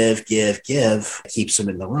you give, it keeps them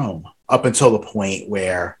in the room up until the point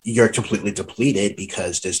where you're completely depleted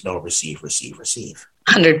because there's no receive.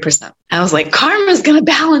 100%. I was like, karma's going to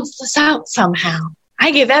balance this out somehow.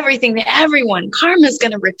 I give everything to everyone. Karma's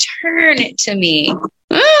going to return it to me.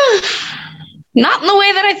 Not in the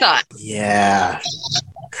way that I thought. Yeah.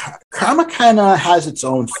 Karma kind of has its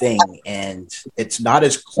own thing, and it's not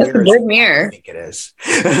as clear as a good mirror. I think it is.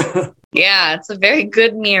 Yeah, it's a very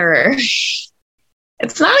good mirror.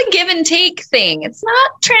 It's not a give and take thing. It's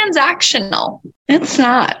not transactional. It's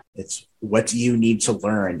not. It's what do you need to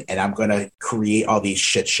learn? And I'm going to create all these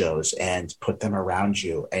shit shows and put them around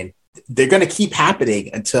you. And they're going to keep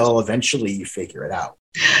happening until eventually you figure it out.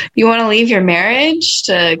 You want to leave your marriage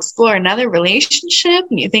to explore another relationship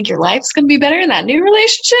and you think your life's going to be better in that new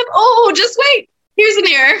relationship? Oh, just wait. Here's a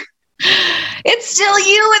mirror. It's still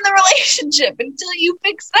you in the relationship until you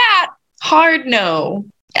fix that. Hard no.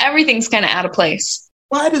 Everything's kind of out of place.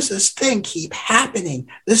 Why does this thing keep happening?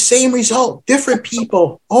 The same result, different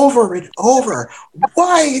people over and over.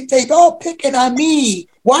 Why are they all picking on me?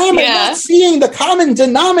 Why am I not seeing the common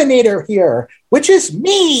denominator here, which is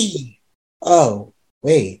me? Oh,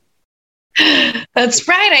 wait. That's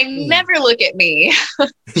right. I never look at me.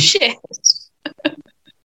 Shit.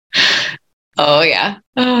 Oh, yeah.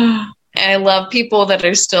 And I love people that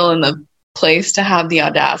are still in the place to have the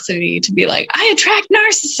audacity to be like, I attract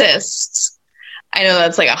narcissists. I know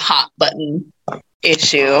that's like a hot button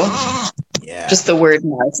issue. Yeah. Just the word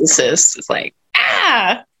narcissist is like,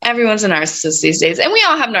 everyone's a narcissist these days. And we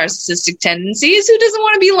all have narcissistic tendencies. Who doesn't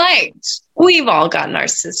want to be liked? We've all got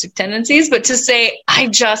narcissistic tendencies. But to say, I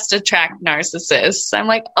just attract narcissists, I'm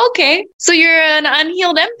like, okay, so you're an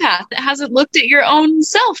unhealed empath that hasn't looked at your own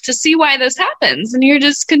self to see why this happens. And you're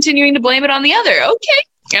just continuing to blame it on the other.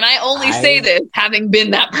 Okay. And I only say this having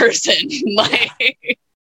been that person. Like,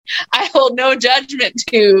 I hold no judgment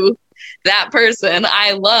to that person.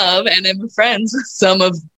 I love and am friends with some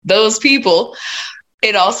of those people.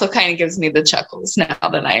 It also kind of gives me the chuckles now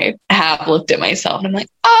that I have looked at myself. And I'm like,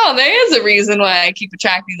 oh, there is a reason why I keep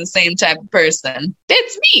attracting the same type of person.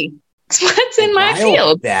 It's me. It's what's in my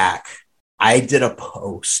field. Back, I did a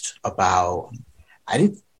post about, I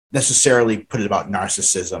didn't necessarily put it about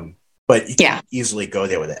narcissism, but you can easily go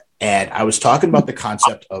there with it. And I was talking about the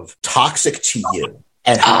concept of toxic to you.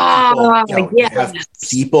 And how people, you have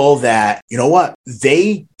people that, you know what,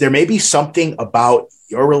 there may be something about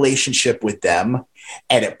your relationship with them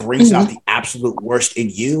and it brings out the absolute worst in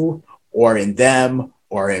you or in them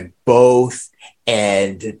or in both.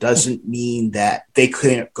 And it doesn't mean that they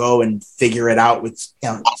couldn't go and figure it out with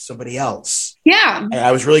somebody else. Yeah. And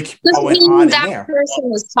I was really going on in there. That person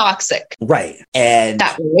was toxic. Right. And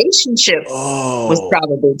that relationship was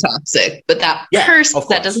probably toxic. But that person,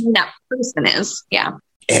 that doesn't mean that person is. Yeah.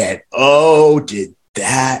 And did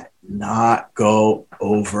that not go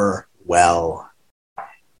over well?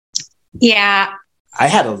 Yeah. I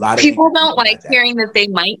had a lot of people don't like hearing that they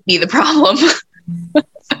might be the problem.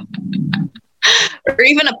 Or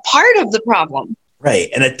even a part of the problem. Right.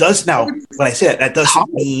 And it does now, when I say that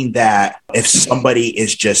doesn't mean that if somebody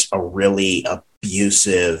is just a really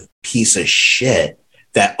abusive piece of shit,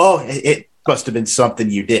 that, it must have been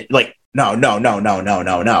something you did. Like, no.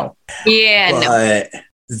 Yeah. But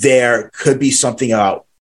there could be something about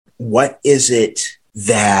what is it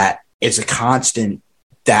that is a constant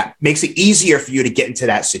that makes it easier for you to get into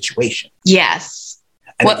that situation. Yes.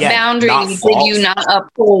 And what boundaries did you not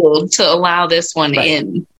uphold to allow this one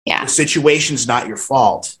in? Yeah. The situation's not your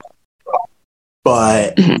fault,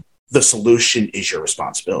 but the solution is your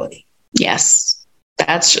responsibility. Yes.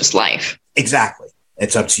 That's just life. Exactly.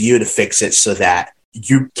 It's up to you to fix it so that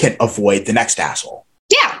you can avoid the next asshole.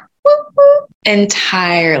 Yeah.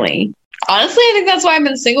 Entirely. Honestly, I think that's why I've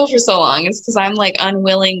been single for so long. It's because I'm like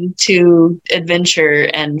unwilling to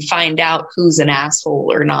adventure and find out who's an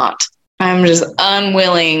asshole or not. I'm just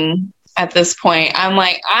unwilling at this point. I'm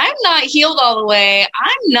like, I'm not healed all the way.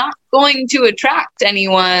 I'm not going to attract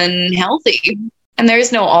anyone healthy. And there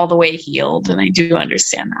is no all the way healed. And I do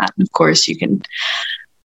understand that. Of course, you can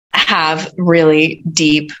have really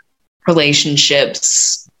deep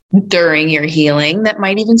relationships during your healing that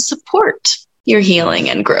might even support your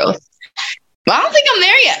healing and growth. But I don't think I'm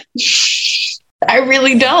there yet. I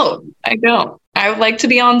really don't. I would like to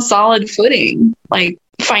be on solid footing. Like,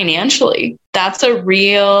 financially. That's a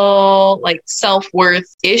real like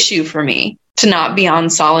self-worth issue for me, to not be on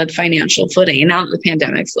solid financial footing. And now that the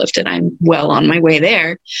pandemic's lifted, I'm well on my way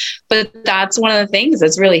there. But that's one of the things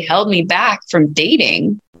that's really held me back from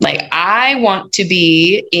dating. Like, I want to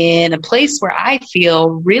be in a place where I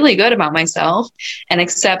feel really good about myself and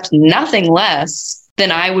accept nothing less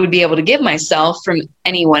than I would be able to give myself from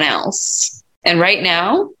anyone else. And right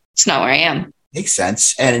now, it's not where I am. Makes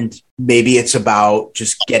sense. And maybe it's about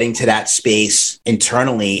just getting to that space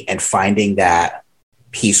internally and finding that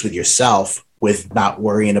peace with yourself, with not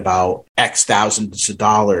worrying about X thousands of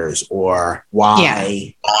dollars or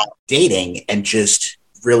Y dating, and just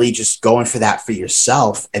really just going for that for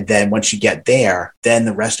yourself. And then once you get there, then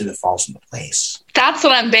the rest of it falls into place. That's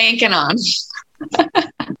what I'm banking on.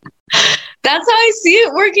 That's how I see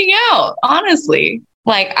it working out, honestly.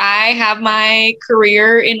 Like, I have my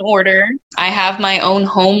career in order. I have my own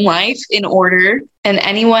home life in order. And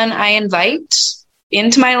anyone I invite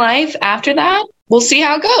into my life after that, we'll see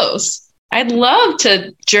how it goes. I'd love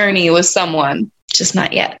to journey with someone, just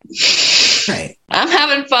not yet. Right. I'm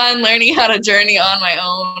having fun learning how to journey on my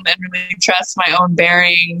own and really trust my own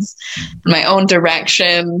bearings, my own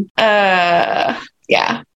direction. It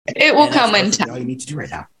will come in time. All you need to do right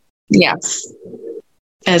now. Yes.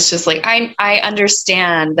 And it's just like, I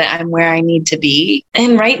understand that I'm where I need to be.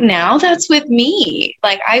 And right now, that's with me.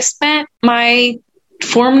 Like, I spent my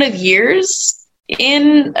formative years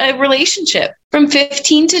in a relationship. From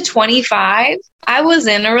 15 to 25, I was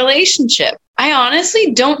in a relationship. I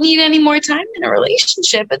honestly don't need any more time in a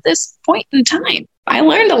relationship at this point in time. I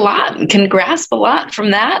learned a lot and can grasp a lot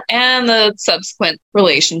from that and the subsequent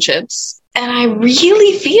relationships. And I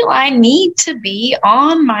really feel I need to be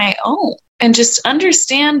on my own and just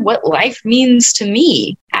understand what life means to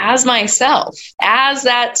me as myself, as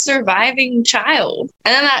that surviving child.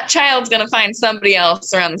 And then that child's going to find somebody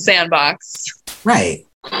else around the sandbox. Right.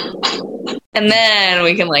 And then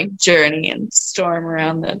we can like journey and storm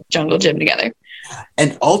around the jungle gym together.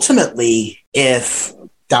 And ultimately, if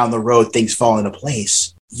down the road things fall into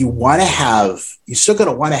place, you're still going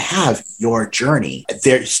to want to have your journey.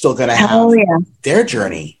 They're still going to have their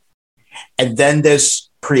journey. And then there's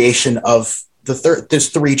creation of there's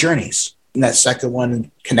 3 journeys. And that second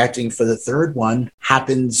one, connecting for the third one,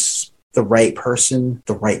 happens the right person,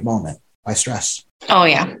 the right moment. Why stress? Oh,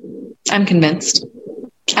 yeah. I'm convinced.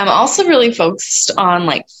 I'm also really focused on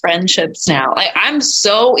like friendships now. Like, I'm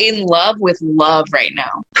so in love with love right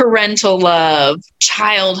now. Parental love,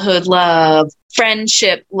 childhood love,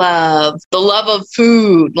 friendship love, the love of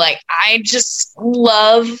food. Like, I just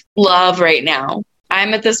love right now.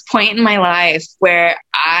 I'm at this point in my life where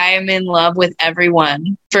I'm in love with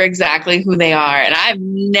everyone for exactly who they are. And I've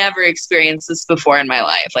never experienced this before in my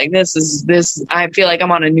life. Like, I feel like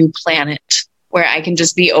I'm on a new planet where I can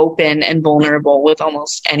just be open and vulnerable with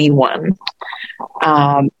almost anyone.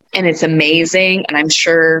 And it's amazing. And I'm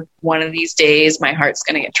sure one of these days my heart's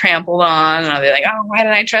going to get trampled on. And I'll be like, oh, why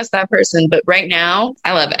did I trust that person? But right now,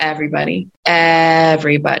 I love everybody.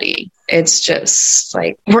 Everybody. It's just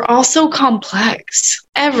like, we're all so complex.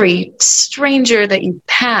 Every stranger that you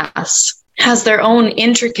pass has their own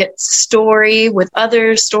intricate story with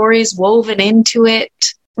other stories woven into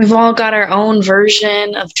it. We've all got our own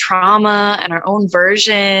version of trauma and our own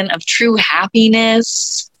version of true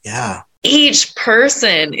happiness. Yeah. Each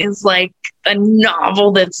person is like a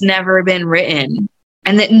novel that's never been written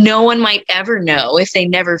and that no one might ever know if they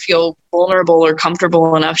never feel vulnerable or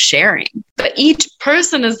comfortable enough sharing. But each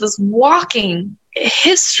person is this walking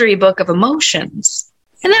history book of emotions.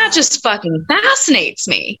 And that just fucking fascinates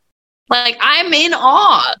me. Like, I'm in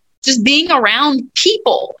awe just being around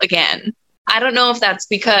people again. I don't know if that's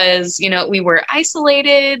because, we were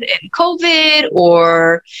isolated in COVID,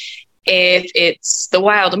 or if it's the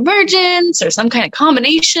wild emergence or some kind of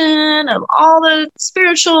combination of all the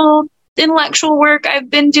spiritual, intellectual work I've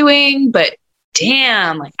been doing. But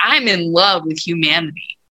damn, like, I'm in love with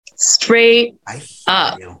humanity. Straight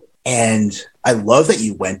up. And I love that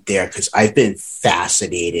you went there, because I've been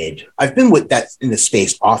fascinated. I've been with that in the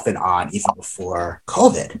space off and on, even before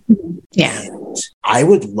COVID. Yeah. And I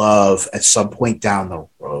would love at some point down the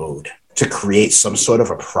road to create some sort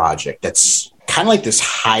of a project that's kind of like this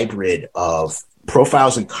hybrid of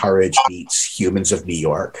Profiles in Courage meets Humans of New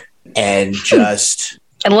York. And just...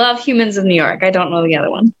 I love Humans of New York. I don't know the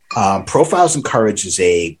other one. Profiles in Courage is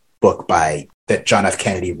a book that John F.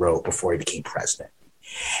 Kennedy wrote before he became president.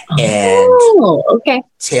 And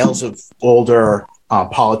tales of older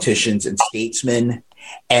politicians and statesmen.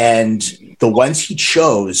 And the ones he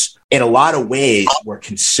chose, in a lot of ways, were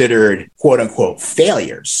considered, quote unquote,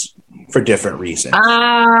 failures. for different reasons.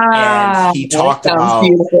 And he talked about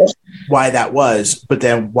why that was, but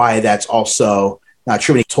then why that's also not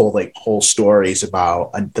true. He told like whole stories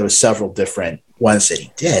about, there was several different ones that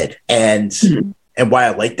he did. And why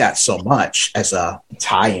I like that so much as a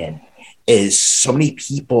tie-in is so many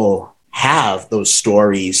people have those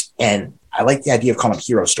stories. And I like the idea of calling them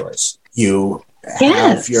hero stories. You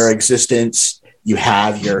have your existence, you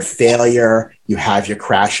have your failure, you have your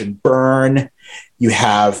crash and burn, you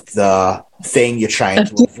have the thing you're trying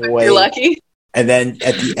to avoid. You're lucky. And then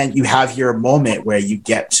at the end, you have your moment where you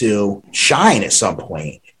get to shine at some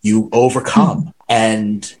point. You overcome.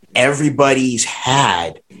 And everybody's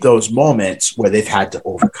had those moments where they've had to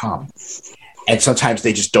overcome. And sometimes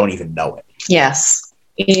they just don't even know it. Yes.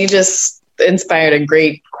 You just inspired a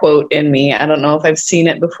great quote in me. I don't know if I've seen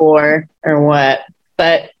it before or what,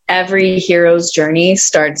 but every hero's journey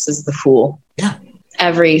starts as the fool. Yeah.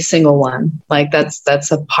 Every single one. Like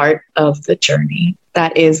that's a part of the journey.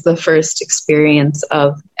 That is the first experience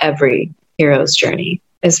of every hero's journey,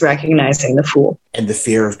 is recognizing the fool. And the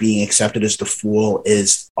fear of being accepted as the fool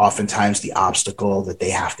is oftentimes the obstacle that they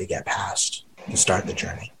have to get past to start the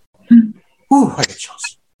journey. Ooh, I get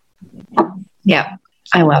chills. Yeah,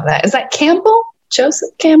 I love that. Is that Campbell?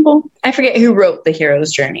 Joseph Campbell? I forget who wrote The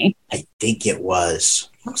Hero's Journey. I think it was.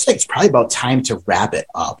 Looks like it's probably about time to wrap it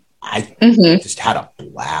up. I just had a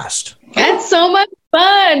blast. That's so much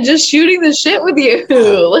fun, just shooting the shit with you.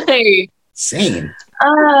 Like, same.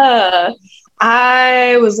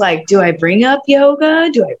 I was like, do I bring up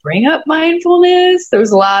yoga? Do I bring up mindfulness? There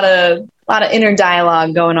was a lot of inner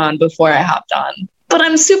dialogue going on before I hopped on. But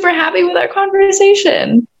I'm super happy with our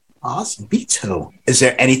conversation. Awesome. Me too. Is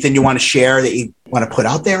there anything you want to share that you want to put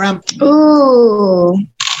out there, Em? Ooh.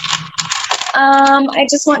 I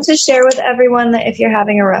just want to share with everyone that if you're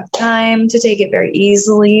having a rough time, to take it very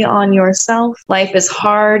easily on yourself. Life is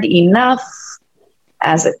hard enough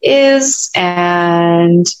as it is,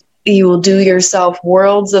 and you will do yourself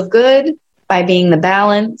worlds of good by being the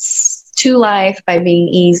balance to life, by being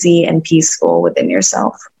easy and peaceful within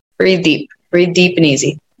yourself. Breathe deep and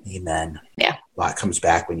easy. Amen. Yeah. A lot comes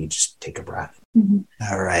back when you just take a breath.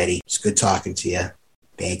 All righty. It's good talking to you.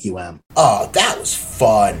 Thank you, Em. Oh, that was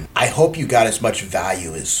fun. I hope you got as much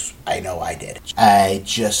value as I know I did. I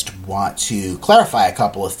just want to clarify a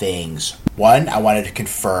couple of things. One, I wanted to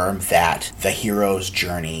confirm that the hero's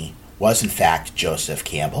journey was in fact Joseph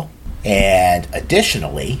Campbell. And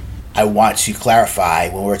additionally, I want to clarify,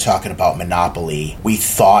 when we were talking about Monopoly, we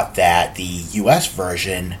thought that the US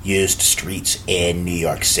version used streets in New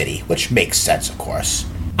York City, which makes sense, of course.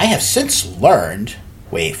 I have since learned,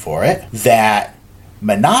 wait for it, that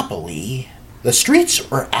Monopoly, the streets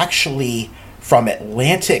were actually from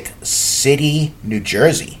Atlantic City, New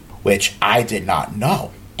Jersey, which I did not know.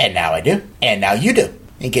 And now I do. And now you do.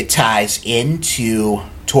 I think it ties into,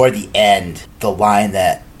 toward the end, the line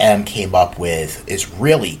that Em came up with is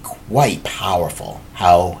really quite powerful.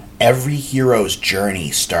 How every hero's journey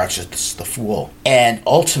starts as the fool. And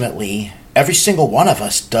ultimately, every single one of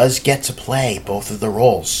us does get to play both of the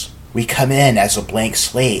roles. We come in as a blank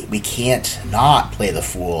slate. We can't not play the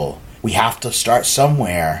fool. We have to start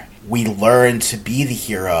somewhere. We learn to be the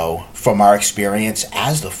hero from our experience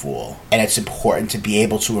as the fool. And it's important to be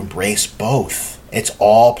able to embrace both. It's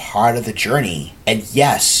all part of the journey. And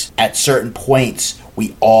yes, at certain points,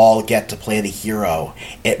 we all get to play the hero.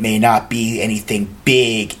 It may not be anything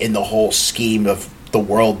big in the whole scheme of the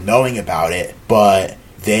world knowing about it, but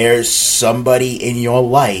there's somebody in your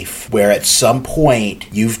life where at some point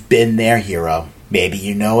you've been their hero. Maybe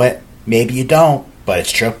you know it, maybe you don't, but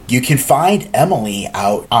it's true. You can find Emily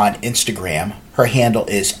out on Instagram. Her handle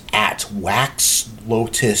is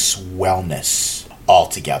 @WaxLotusWellness, all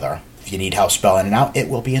together. If you need help spelling it out, it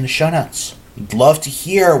will be in the show notes. I'd love to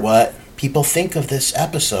hear what people think of this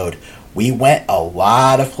episode. We went a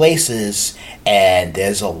lot of places, and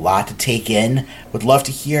there's a lot to take in. Would love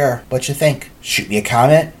to hear what you think. Shoot me a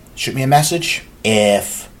comment, shoot me a message.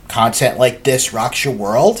 If content like this rocks your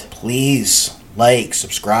world, please like,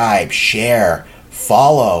 subscribe, share,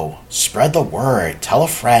 follow, spread the word, tell a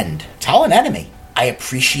friend, tell an enemy. I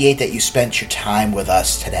appreciate that you spent your time with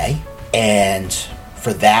us today, and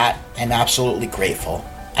for that, I'm absolutely grateful.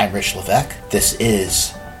 I'm Rich Levesque. This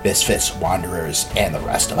is Misfits, Wanderers, and the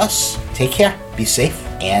rest of us. Take care, be safe,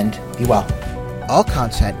 and be well. All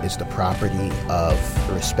content is the property of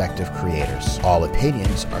the respective creators. All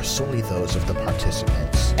opinions are solely those of the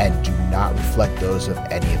participants and do not reflect those of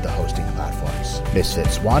any of the hosting platforms.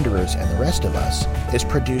 Misfits, Wanderers, and the rest of us is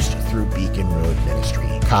produced through Beacon Road Ministry.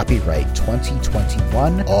 Copyright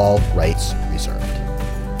 2021, all rights reserved.